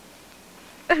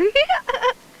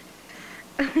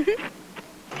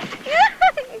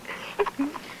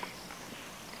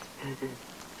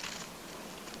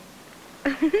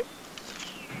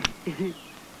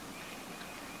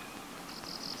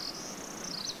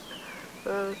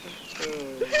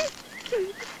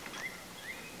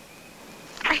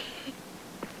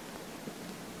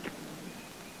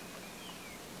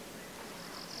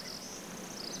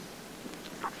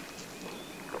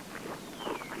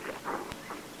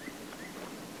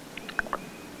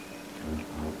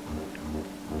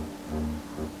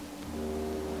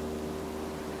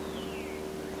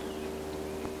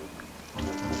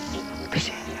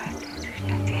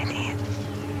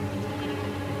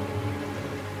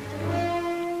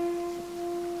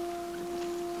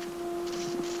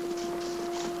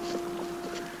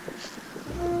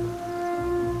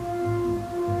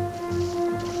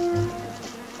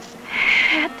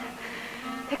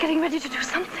 Getting ready to do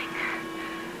something.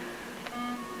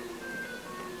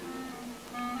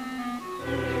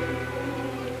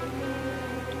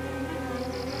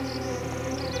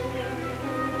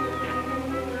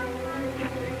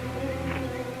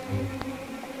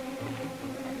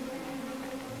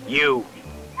 You.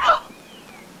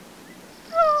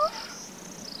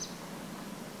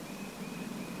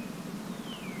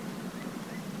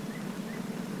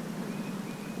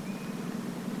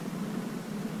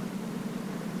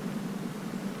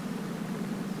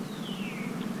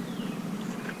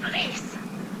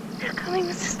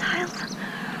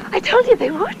 I told you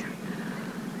they would.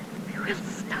 They will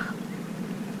stop.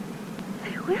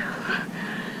 They will.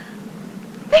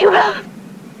 They will.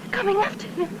 They're coming after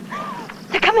him.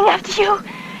 They're coming after you.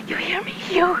 You hear me?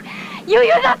 You're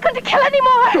not going to kill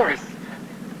anymore. Doris!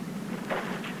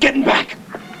 Getting back!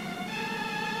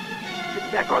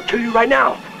 Get back or I'll kill you right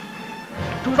now.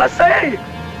 Do as I say!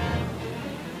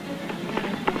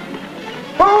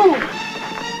 Boom!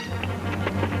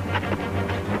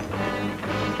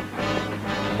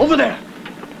 Over there!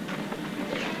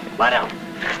 Lie down!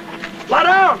 Lie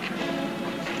down!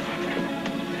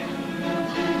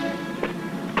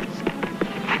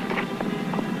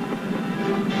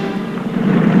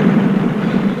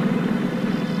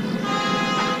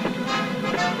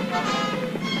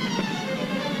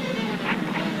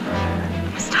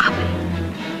 Stop.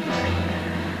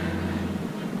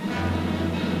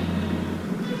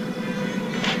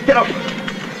 Get up!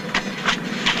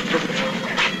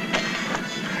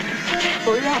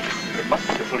 Hurry up! It must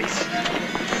be the police.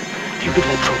 You get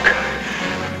that trunk.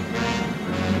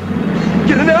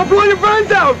 Get in there! I'll blow your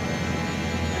brains out!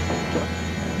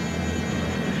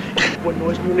 One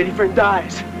noise when your lady friend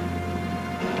dies.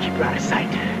 Keep her out of sight.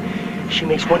 She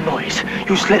makes one noise.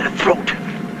 You slit her throat.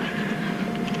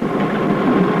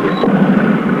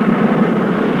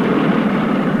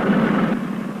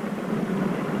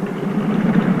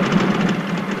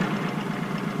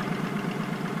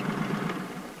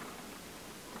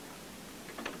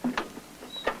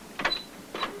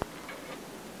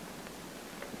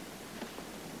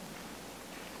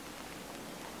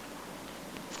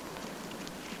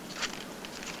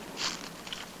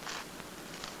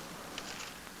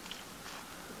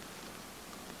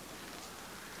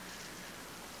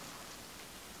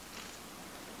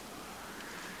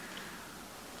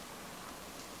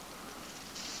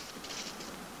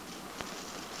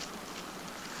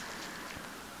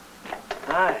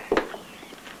 Hi.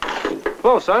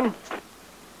 Hello, son.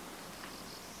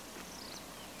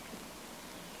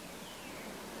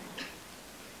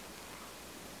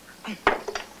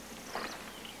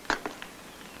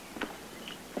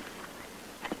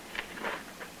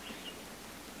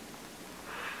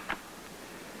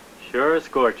 Sure a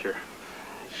scorcher.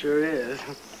 Sure is.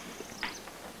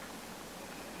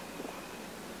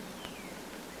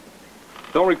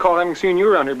 Don't recall having seen you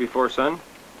around here before, son.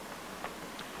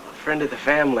 A friend of the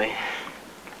family.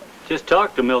 Just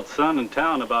talked to Milt's son in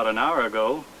town about an hour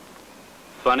ago.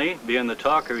 Funny, being the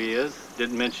talker he is,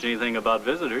 didn't mention anything about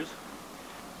visitors.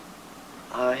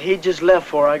 He just left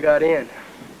before I got in.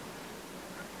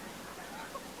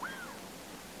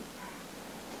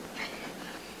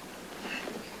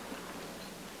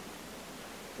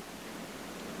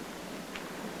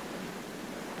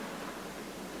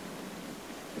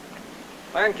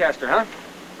 Lancaster, huh?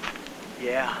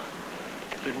 Yeah.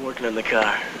 Been working on the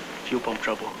car. Fuel pump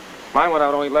trouble. Mine went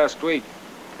out only last week.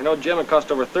 You know, Jim, it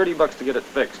cost over $30 to get it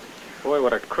fixed. Boy,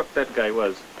 what a crook that guy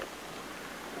was.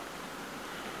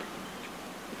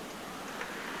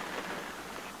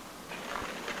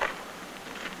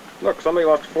 Look, somebody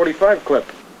lost a .45 clip.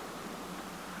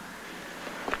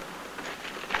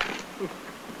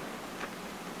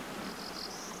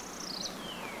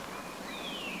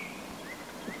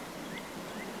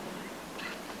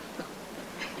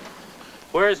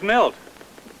 Where's Milt?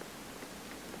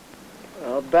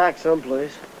 Out back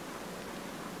someplace.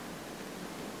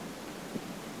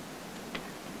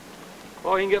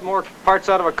 Well, you can get more parts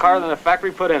out of a car than the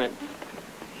factory put in it.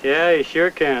 Yeah, you sure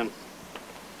can.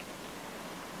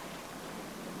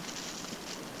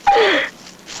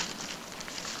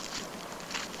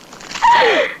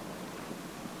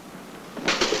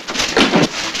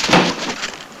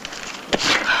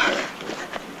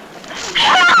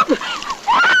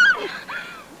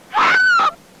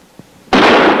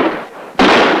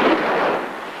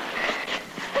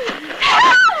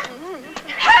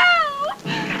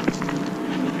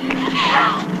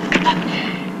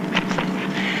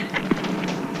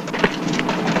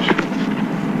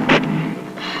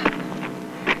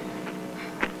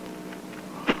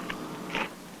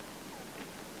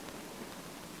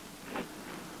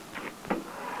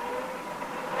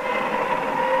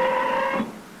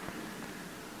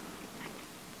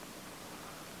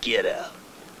 Get out.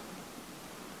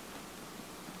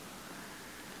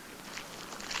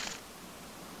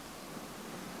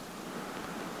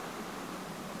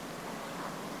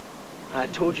 I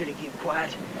told you to keep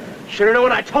quiet. Should have known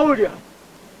what I told you.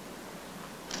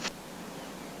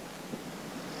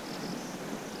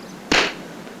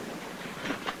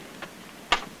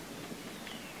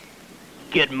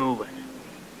 Get moving.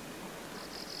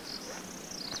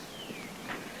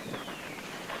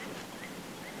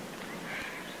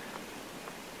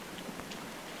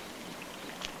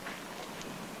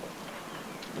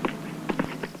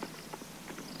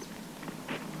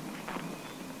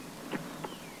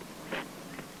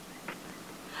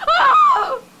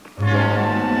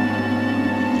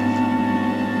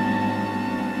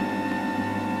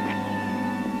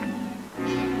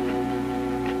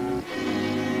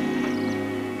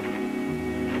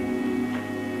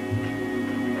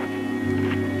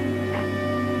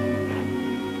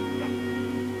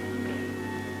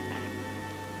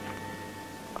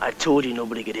 I told you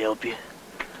nobody could help you.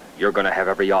 You're gonna have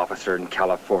every officer in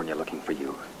California looking for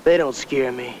you. They don't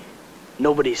scare me.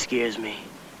 Nobody scares me.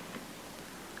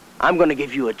 I'm gonna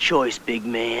give you a choice, big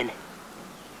man.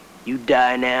 You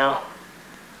die now,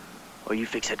 or you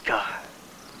fix that car.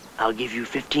 I'll give you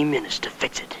 15 minutes to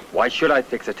fix it. Why should I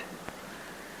fix it?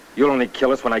 You'll only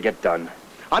kill us when I get done.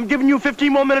 I'm giving you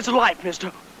 15 more minutes of life,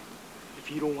 mister. If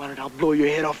you don't want it, I'll blow your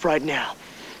head off right now.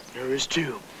 There is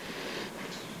two.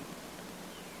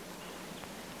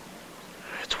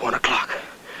 It's 1 o'clock.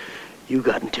 You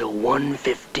got until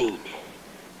 1:15.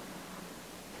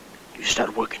 You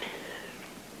start working.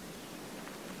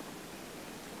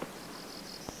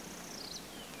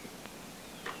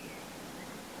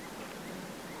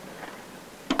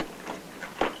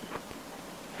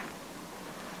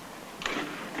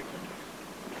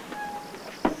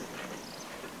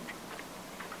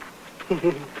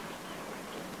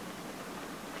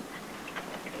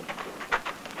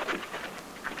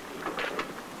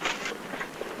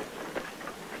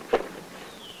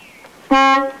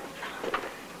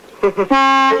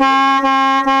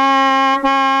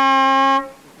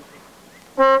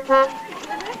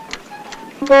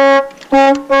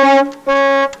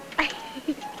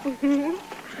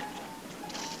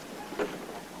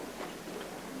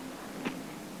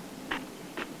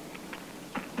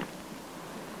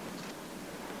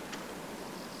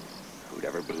 Who'd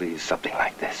ever believe something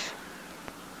like this?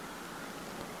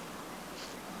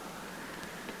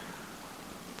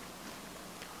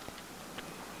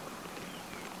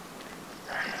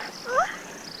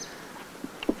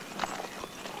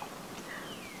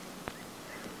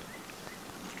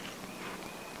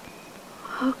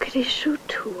 How could he shoot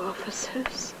two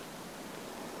officers?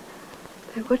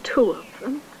 There were two of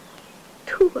them.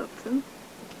 Two of them.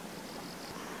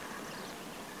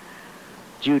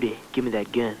 Judy, give me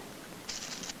that gun.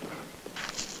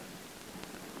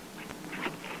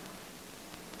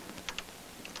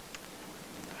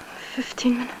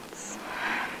 "15 minutes.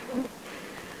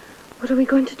 What are we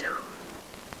going to do?"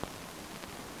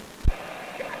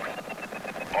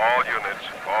 All units.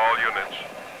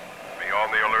 Be on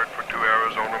the alert for two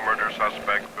Arizona murder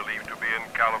suspects believed to be in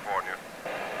California.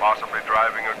 Possibly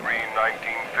driving a green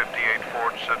 1958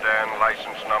 Ford sedan,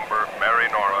 license number Mary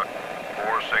Nora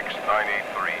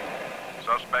 46983.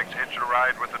 Suspects hitched a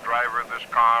ride with the driver of this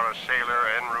car, a sailor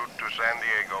en route to San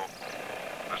Diego.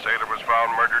 The sailor was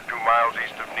found murdered 2 miles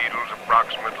east of Needles,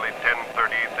 approximately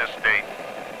 10:30 this date.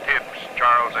 Tibbs,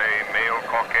 Charles A., male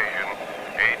Caucasian,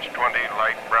 age 20,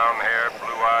 light brown hair,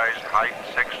 blue eyes, height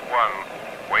 6'1",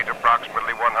 weight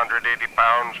approximately 180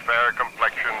 pounds, fair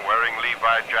complexion, wearing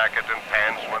Levi jacket and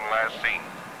pants when last seen.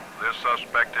 This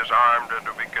suspect is armed and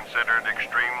to be considered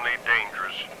extremely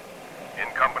dangerous. In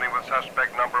company with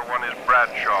suspect number 1 is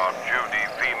Bradshaw, Judy,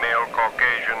 female,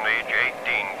 Caucasian, age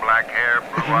 18, black hair,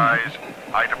 blue eyes,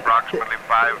 height approximately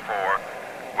 5'4",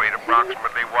 weight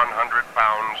approximately 100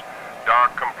 pounds,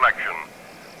 dark complexion,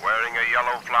 wearing a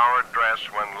yellow flowered dress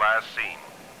when last seen.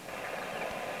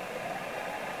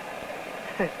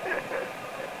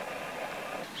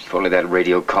 If only that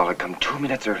radio call had come 2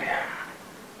 minutes earlier.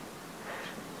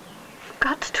 You've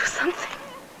got to do something.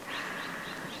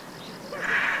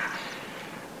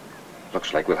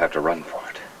 Looks like we'll have to run for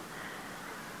it.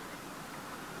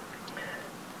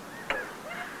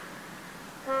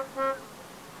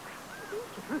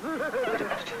 Wait a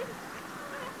minute.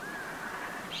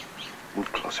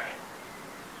 Move closer.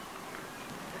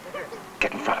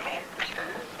 Get in front of me.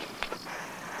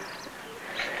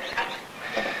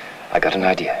 I got an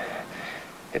idea.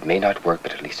 It may not work,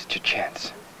 but at least it's your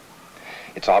chance.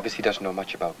 It's obvious he doesn't know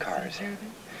much about cars.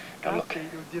 Now look,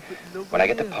 when I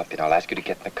get the pump in, I'll ask you to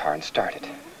get in the car and start it.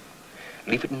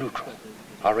 Leave it in neutral.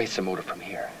 I'll race the motor from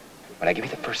here. When I give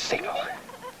you the first signal,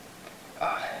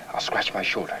 I'll scratch my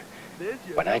shoulder.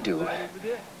 When I do,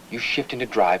 you shift into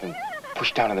drive and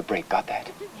push down on the brake. Got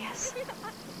that? Yes.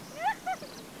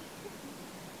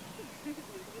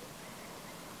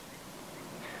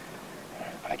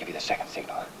 When I give you the second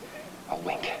signal, I'll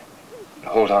wink. And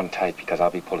hold on tight because I'll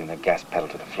be pulling the gas pedal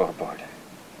to the floorboard.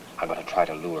 I'm going to try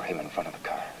to lure him in front of the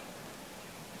car.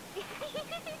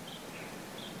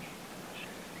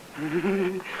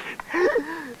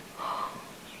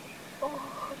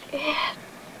 Oh, Dad.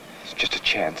 It's just a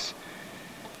chance.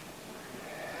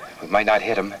 We might not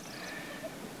hit him,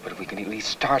 but if we can at least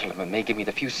startle him, it may give me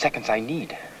the few seconds I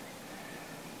need.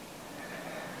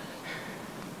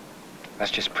 Let's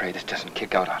just pray this doesn't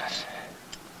kick out on us.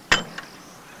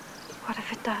 What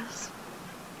if it does?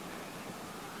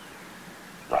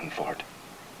 Run for it.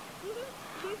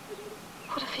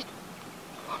 What if it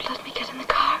won't let me get in the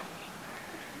car?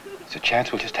 It's a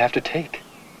chance we'll just have to take.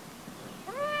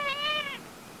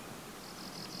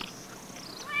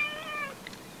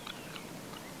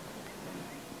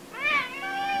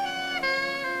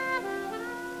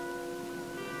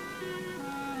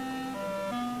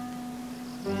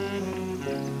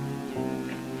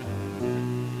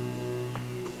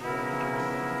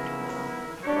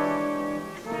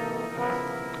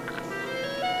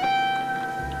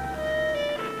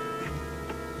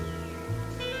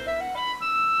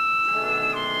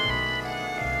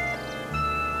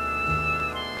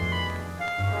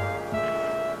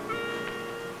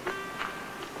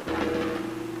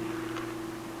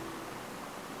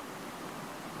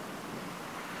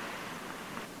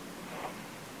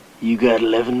 You got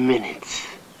 11 minutes.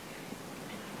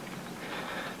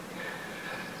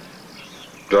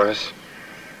 Doris?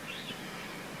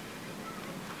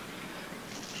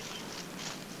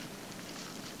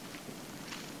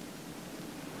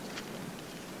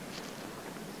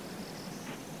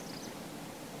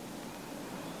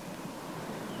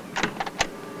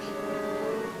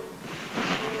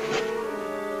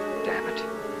 Damn it.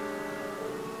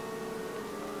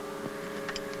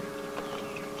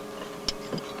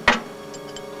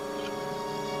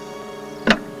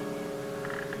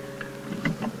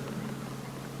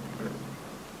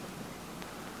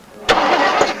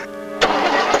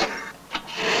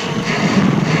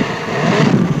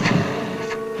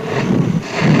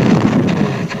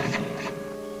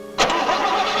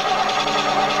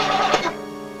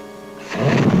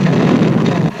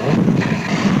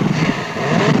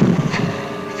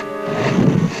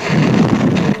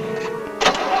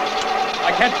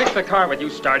 I can't fix the car with you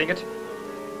starting it.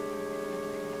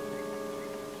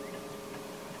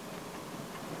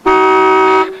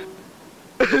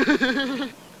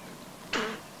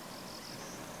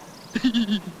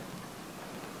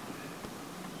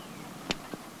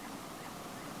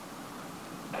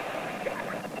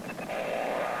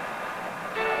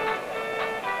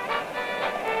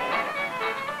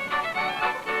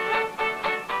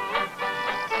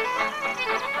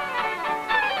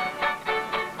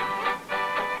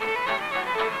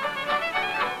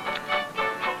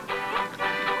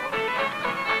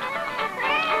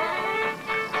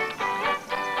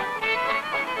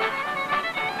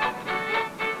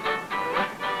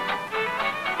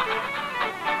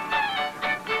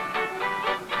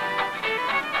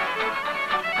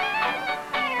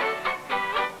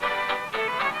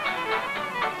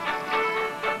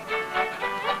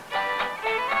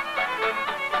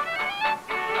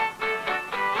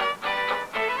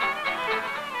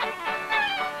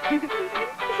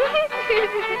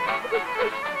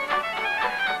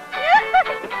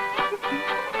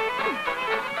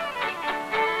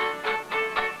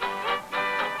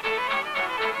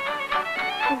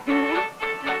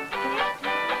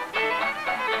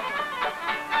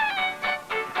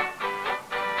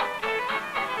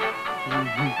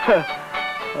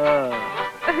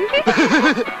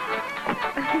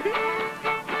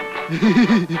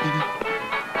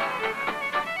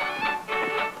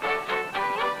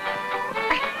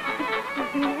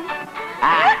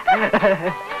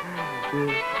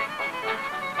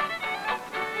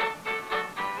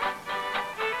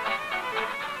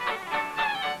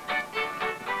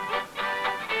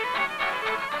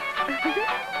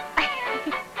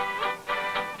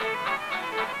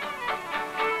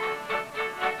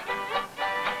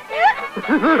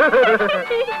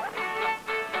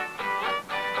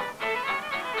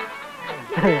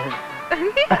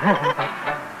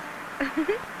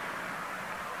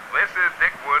 This is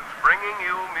Dick Woods bringing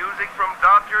you music from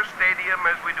Dodger Stadium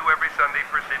as we do every Sunday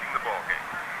preceding the ball game.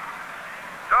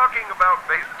 Talking about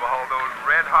baseball, those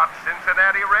red-hot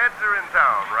Cincinnati Reds are in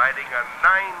town, riding a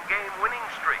 9-game winning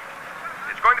streak.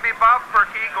 It's going to be Bob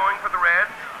Perkey going for the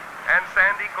Reds and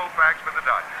Sandy Koufax for the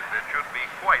Dodgers. It should be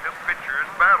quite a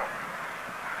pitcher's battle.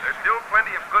 There's still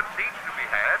plenty of good seats to be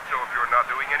had, so if you're not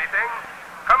doing anything,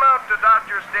 come out to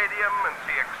Dodger Stadium and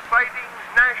see exciting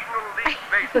National League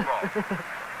baseball.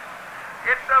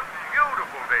 It's a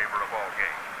beautiful day for a ball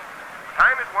game.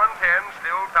 Time is 1:10,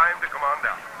 still time to come on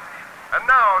down. And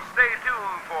now, stay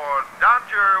tuned for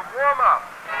Dodger Warm-Up.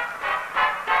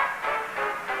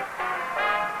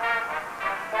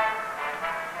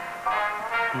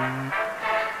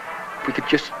 If we could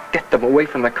just get them away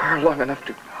from the car long enough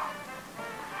to...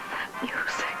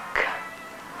 Music.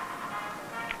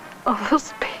 All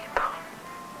those people.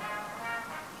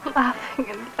 Laughing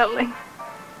and yelling.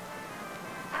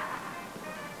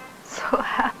 So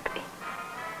happy.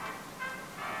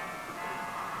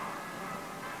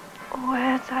 Oh,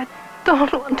 Ed, I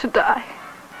don't want to die.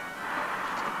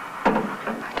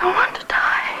 I don't want to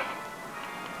die.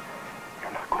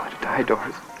 You're not going to die,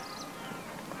 Doris.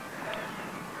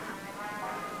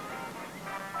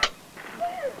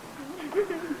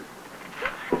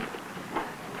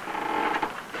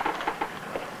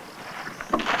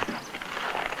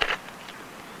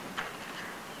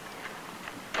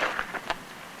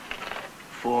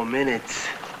 Minutes.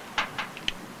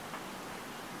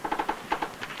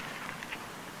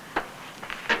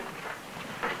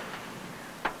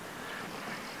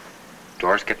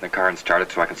 Doris, get in the car and start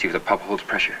it so I can see if the pump holds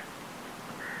pressure.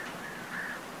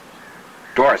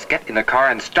 Doris, get in the car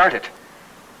and start it.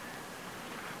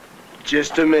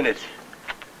 Just a minute.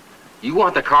 You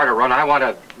want the car to run, I want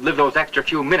to live those extra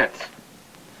few minutes.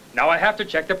 Now I have to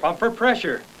check the pump for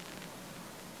pressure.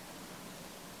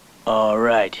 All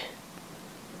right.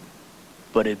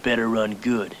 But it better run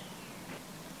good.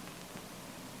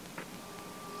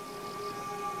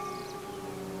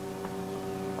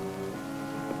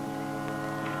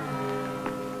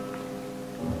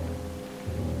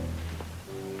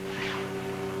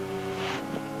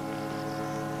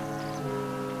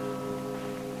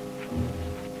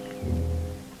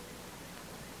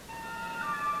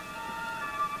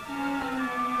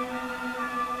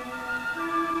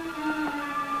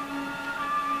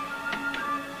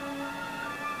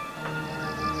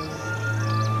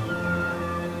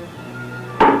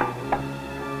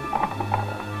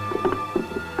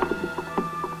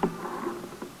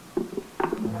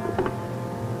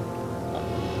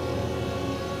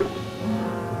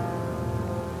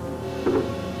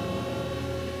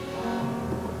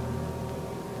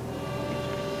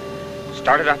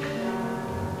 Start it up.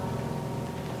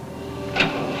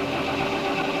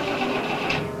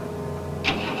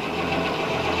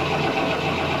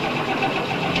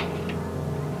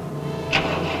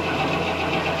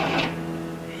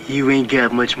 You ain't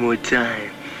got much more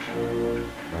time.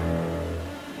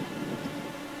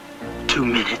 2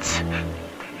 minutes.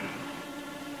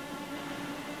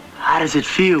 How does it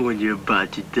feel when you're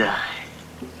about to die?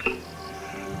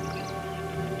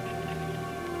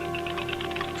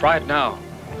 Try it now.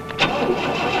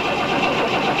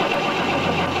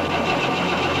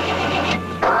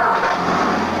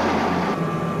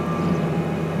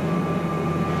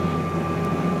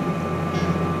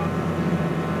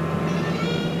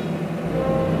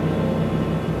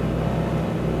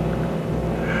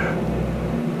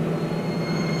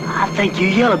 I think you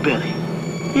Yellow Belly.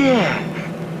 Yeah.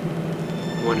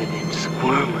 One of them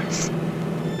squirmers.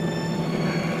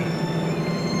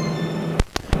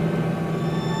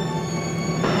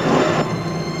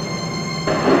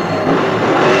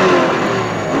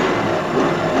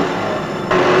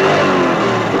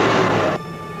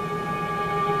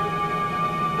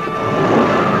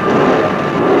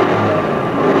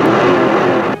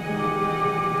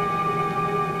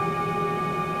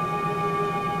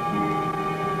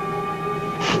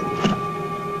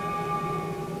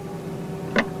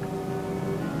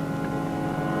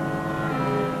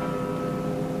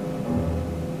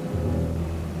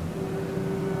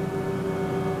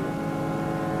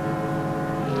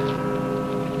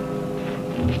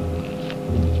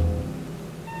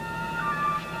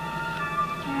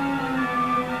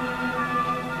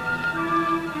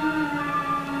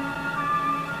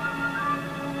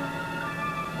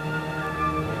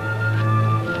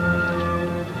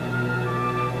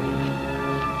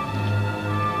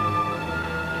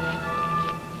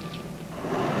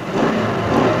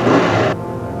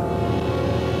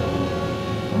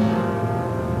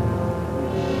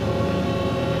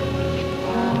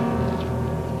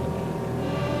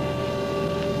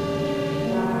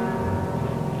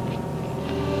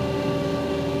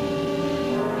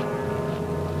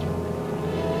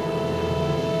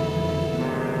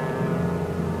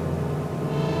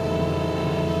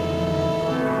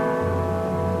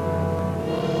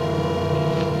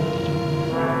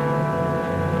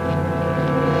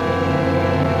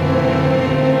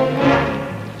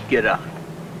 get out.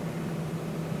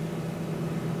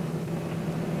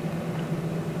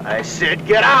 I said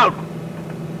get out!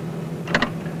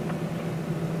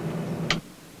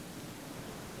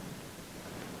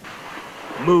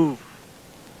 Move.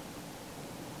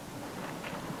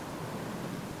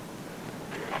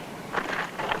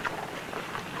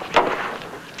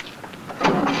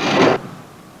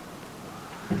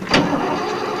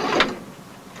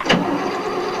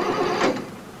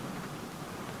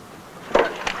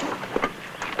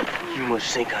 You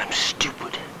must think I'm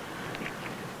stupid.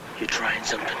 You're trying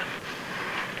something.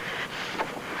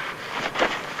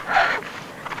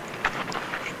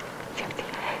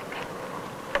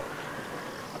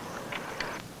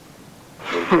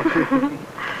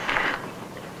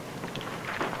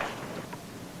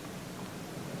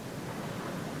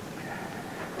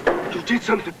 You did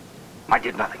something. I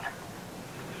did nothing.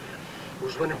 It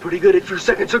was running pretty good a few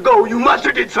seconds ago. You must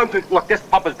have did something. Look, this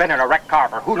pump has been in a wrecked car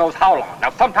for who knows how long.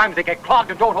 Now, sometimes they get clogged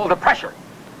and don't hold the pressure.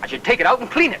 I should take it out and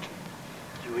clean it.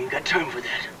 You ain't got time for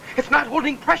that. It's not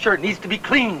holding pressure. It needs to be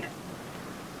cleaned.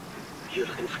 You're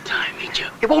looking for time, ain't you?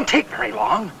 It won't take very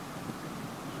long.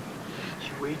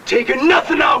 You ain't taking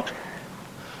nothing out.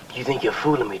 You think you're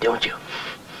fooling me, don't you?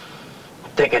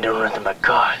 Think I don't know nothing about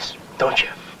cars, don't you?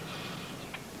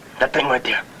 That thing right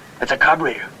there, that's a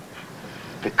carburetor.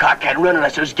 The car can't run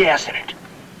unless there's gas in it.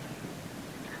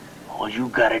 All you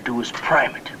gotta do is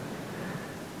prime it.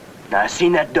 Now, I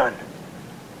seen that done,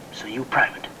 so you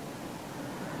prime it.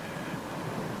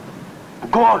 Well,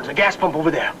 go on, there's a gas pump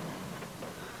over there.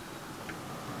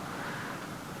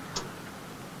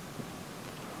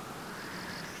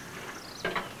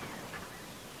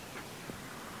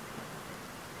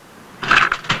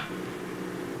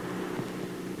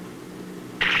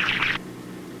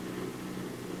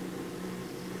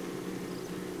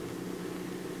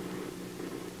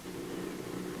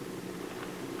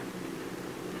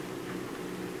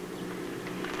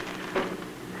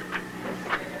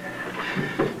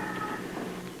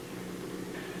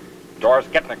 Doris,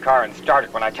 get in the car and start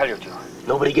it when I tell you to.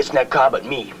 Nobody gets in that car but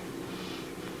me.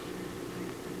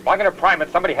 If I'm gonna prime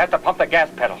it, somebody has to pump the gas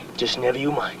pedal. Just never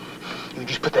you mind. You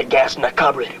just put that gas in that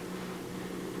carburetor.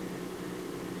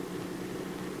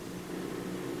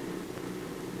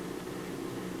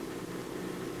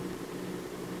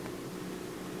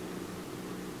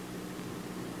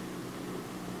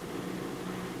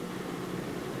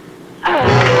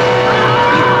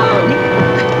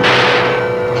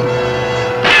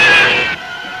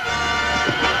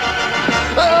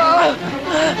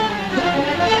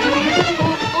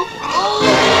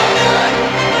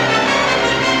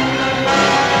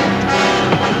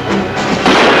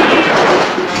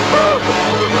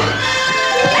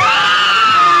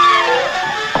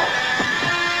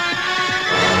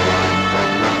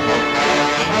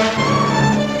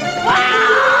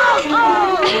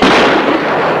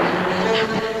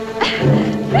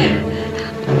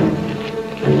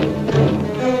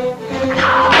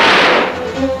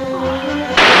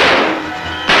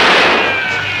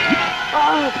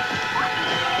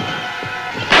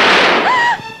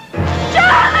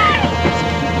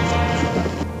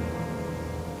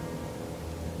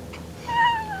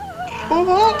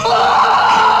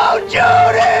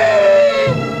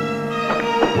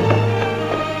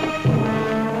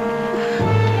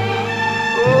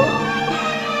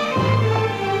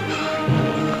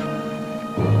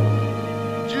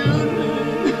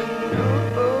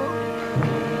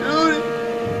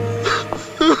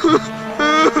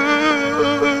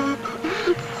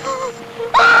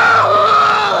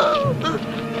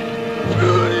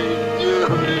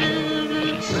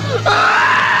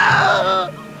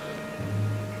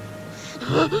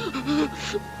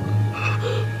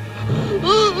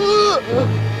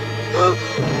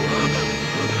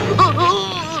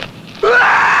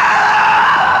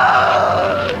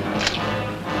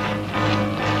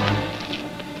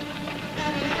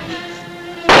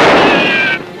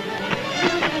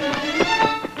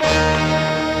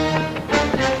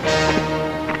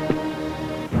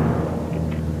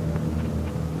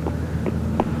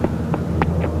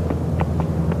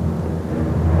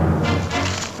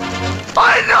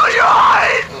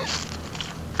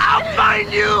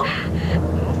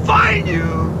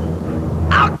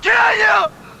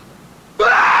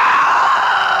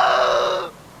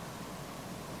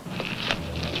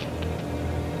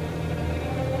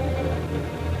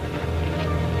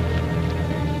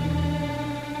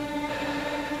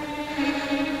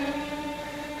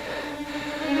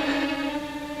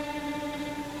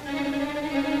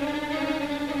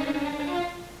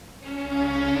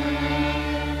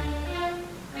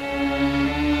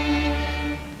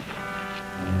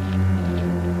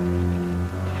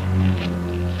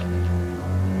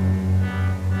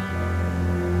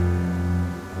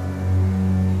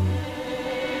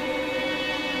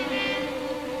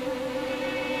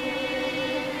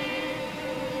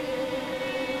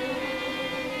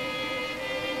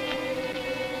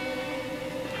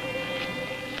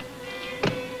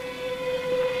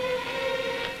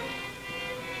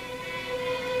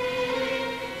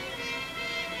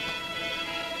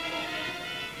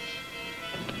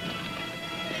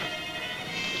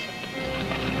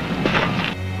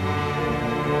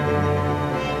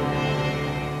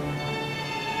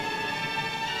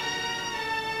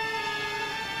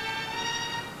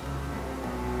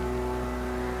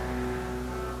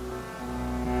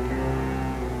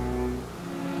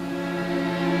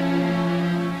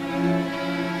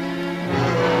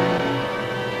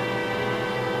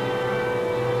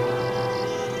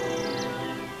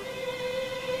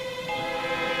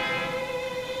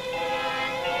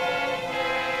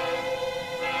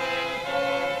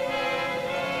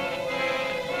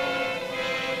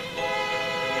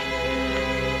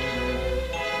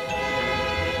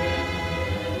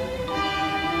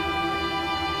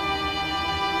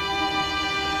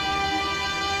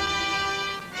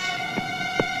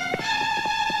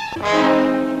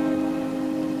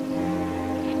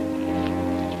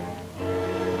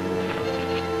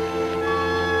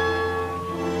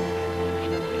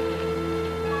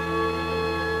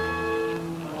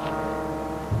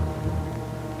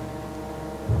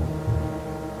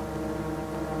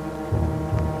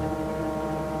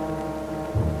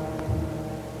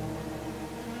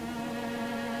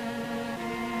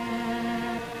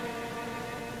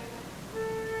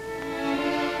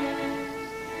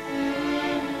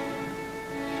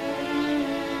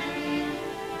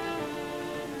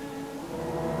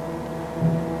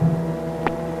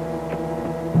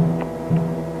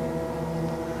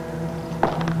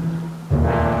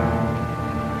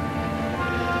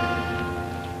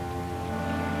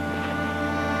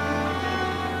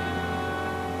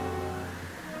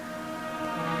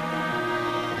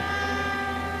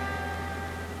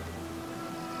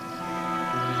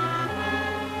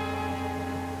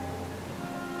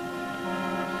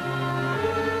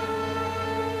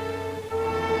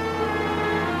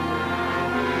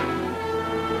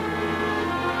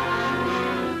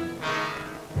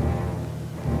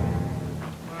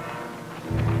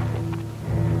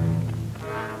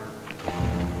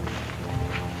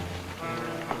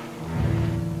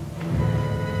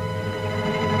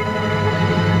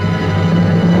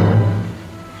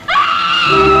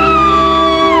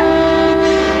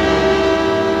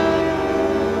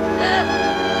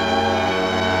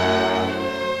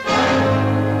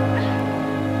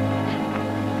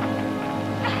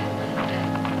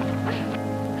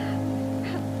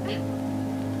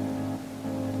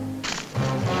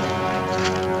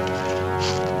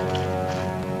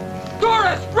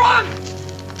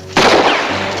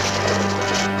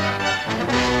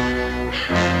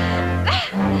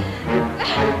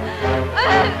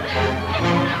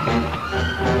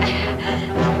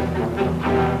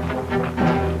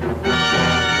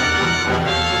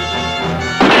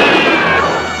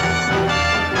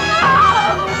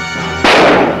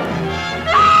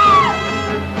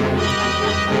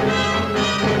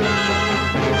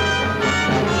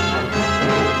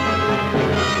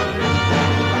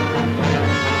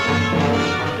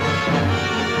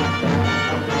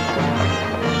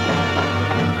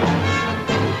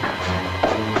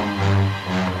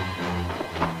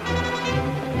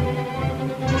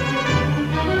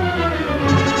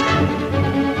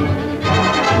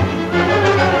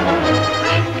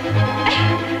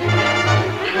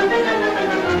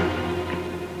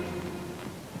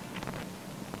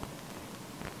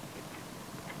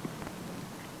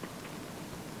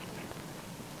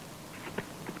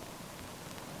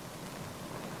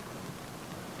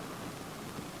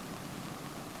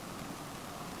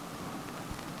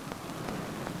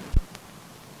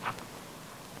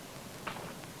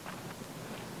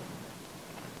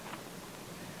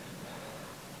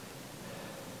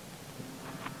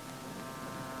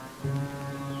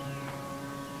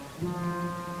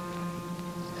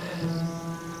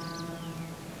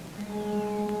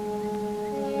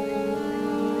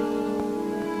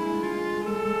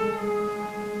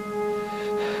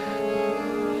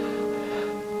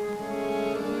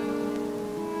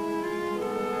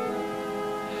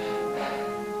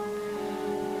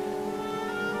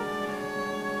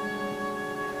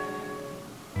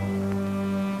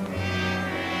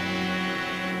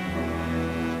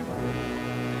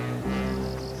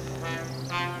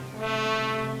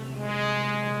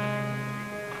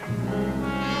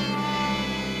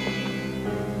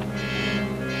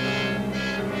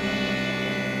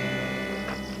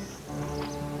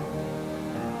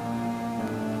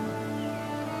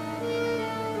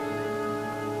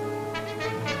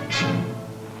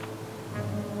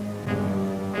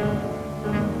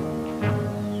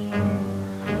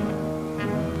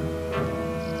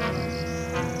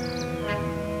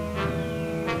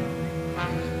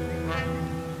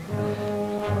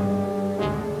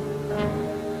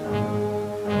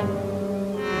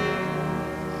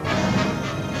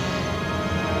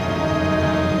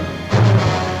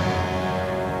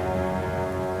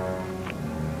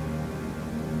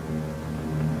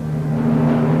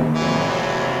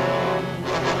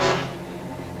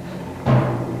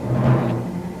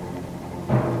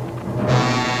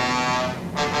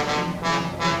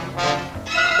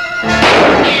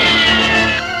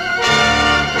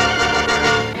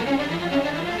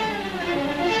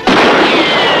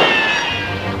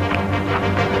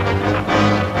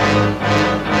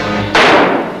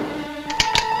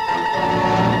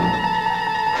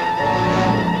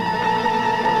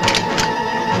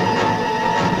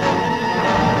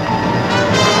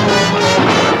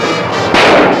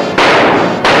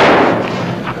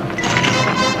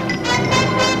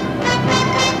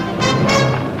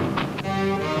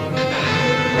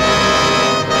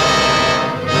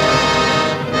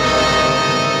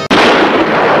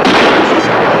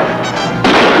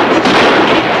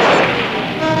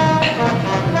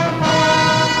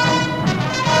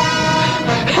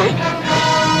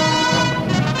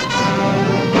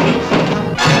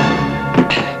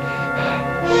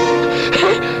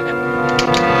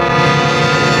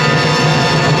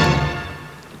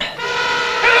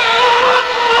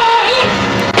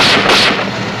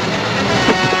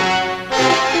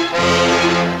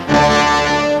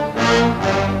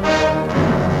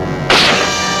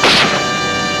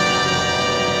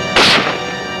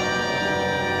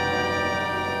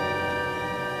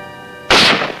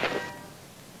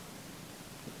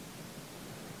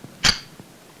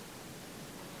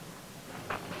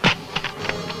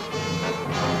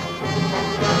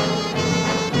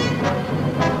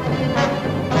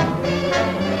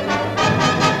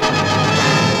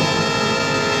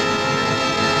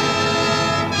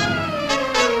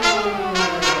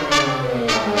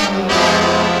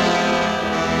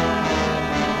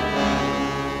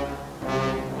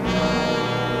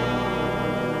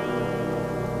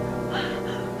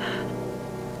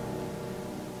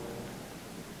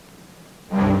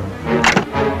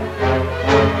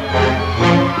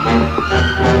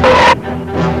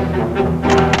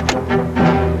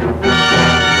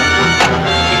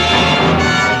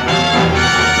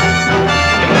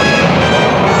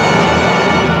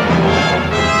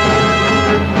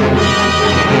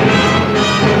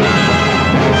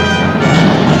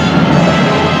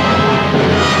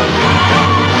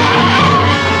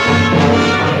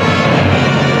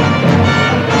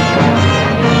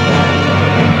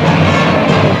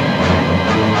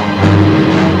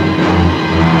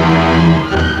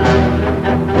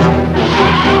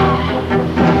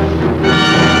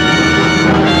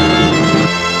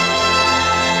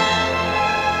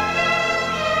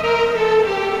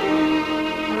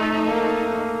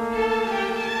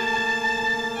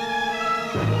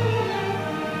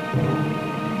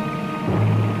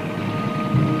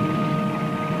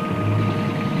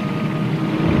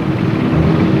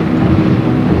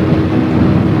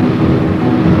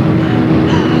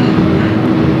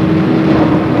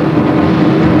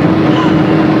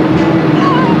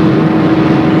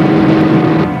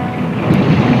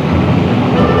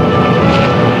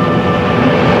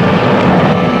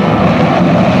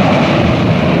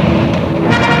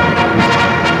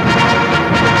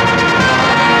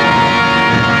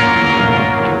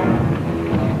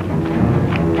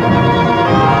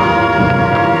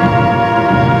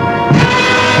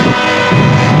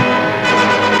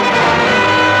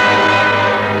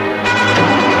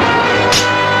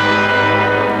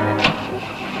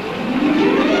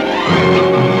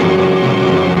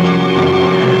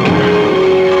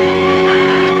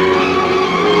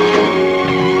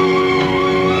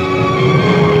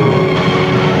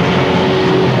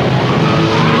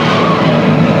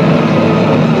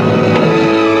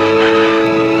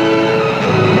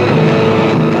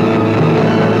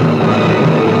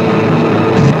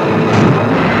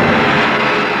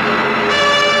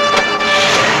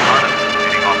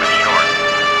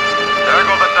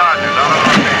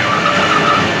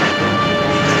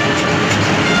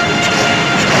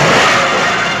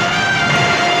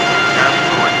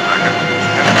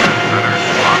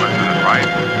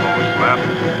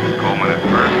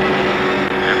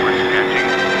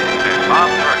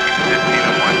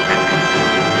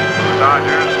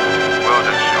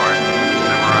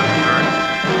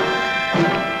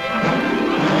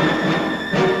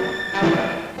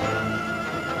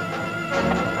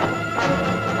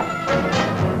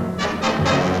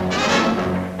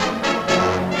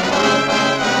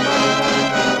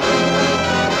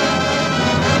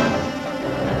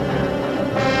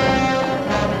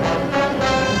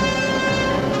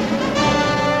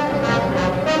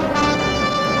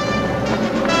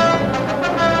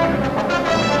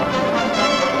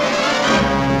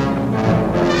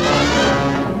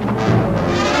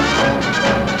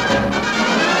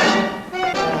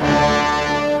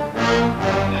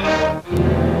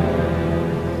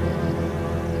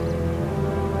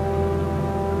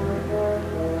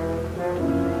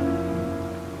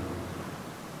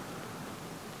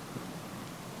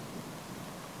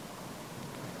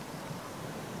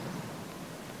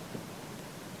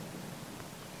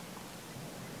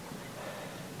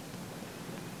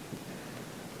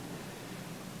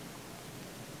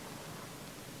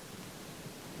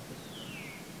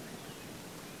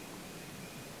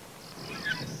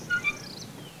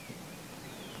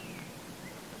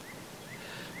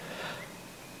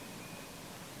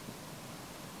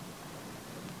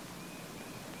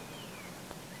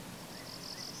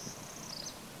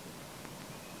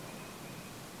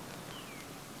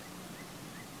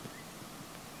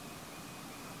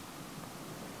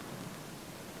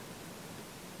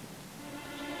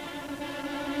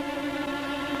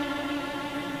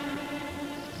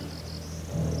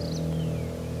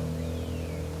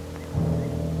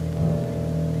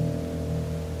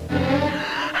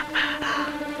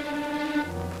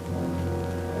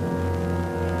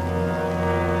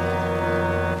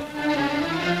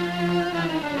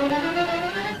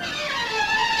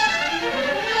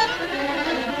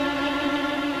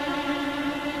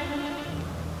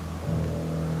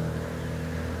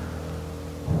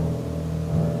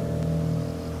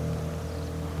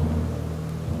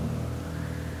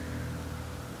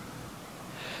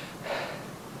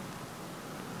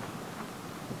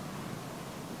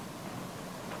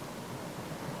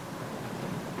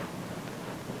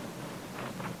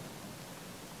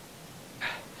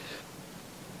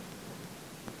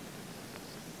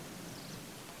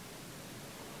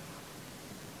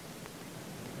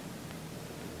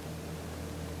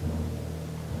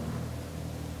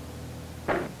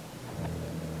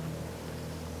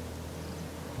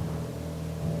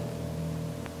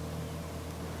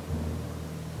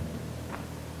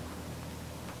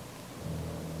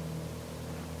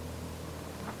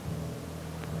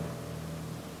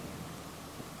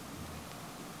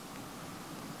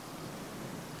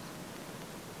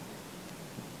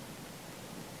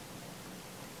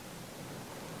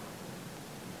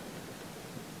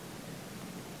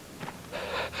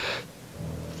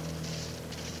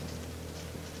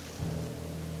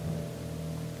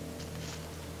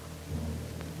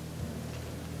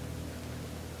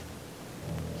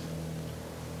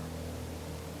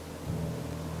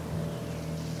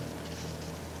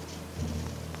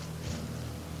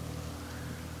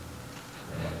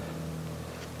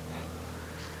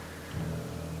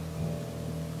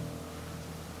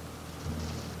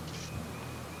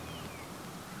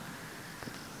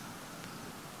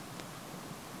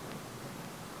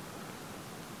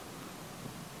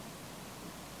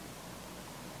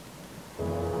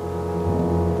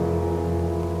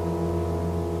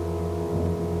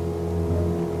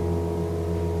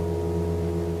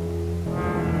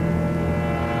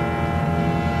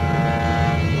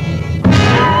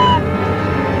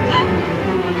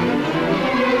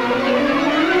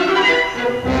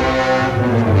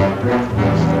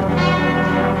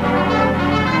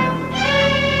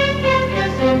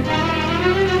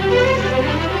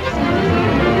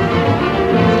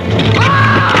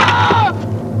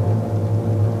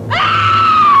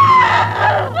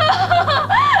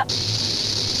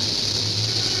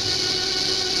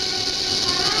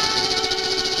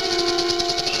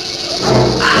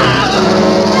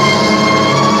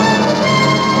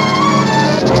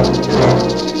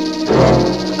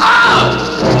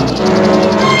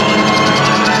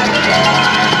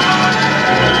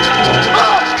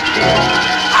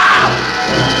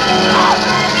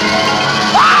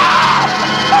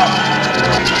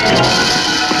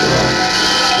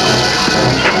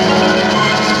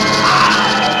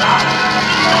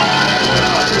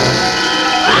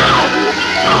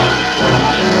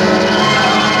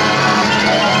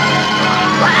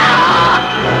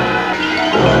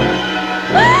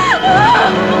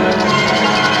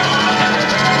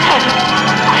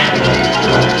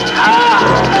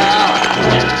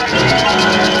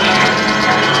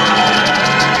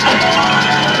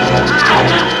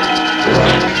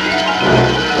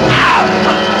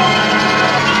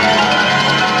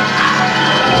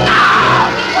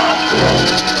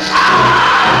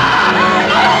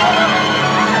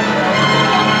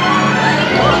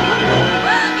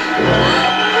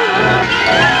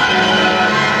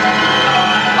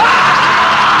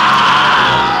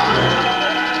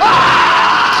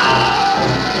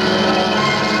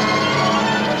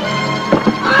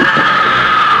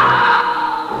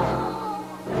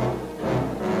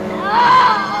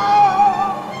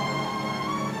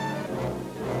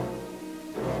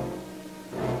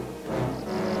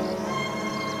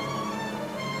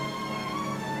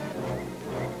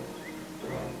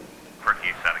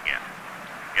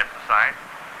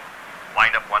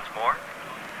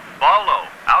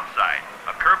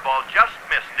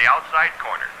 right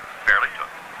corner. Fairly took.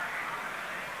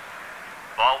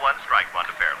 Ball one, strike one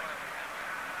to Fairly.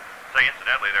 Say,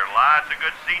 incidentally, there are lots of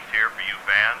good seats here for you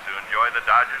fans who enjoy the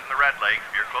Dodgers and the Red Lakes.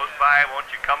 If you're close by, won't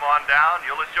you come on down?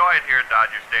 You'll enjoy it here at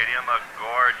Dodger Stadium. A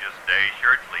gorgeous day,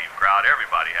 shirt-sleeve crowd,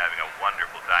 everybody having a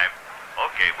wonderful time.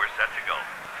 Okay, we're set to go.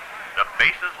 The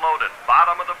bases loaded,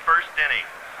 bottom of the first inning.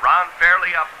 Ron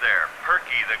Fairly up there.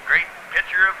 Perky, the great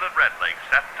pitcher of the Red Lakes,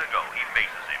 set to go. He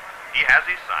faces him. He has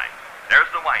his sign. There's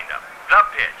the windup. The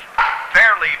pitch.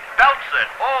 Fairly belts it.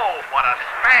 Oh, what a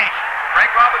smash.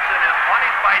 Frank Robinson is on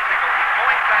his bicycle. He's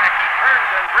going back. He turns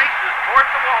and races toward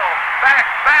the wall. Back,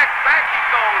 back, back he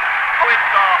goes. Oh,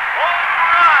 it's a home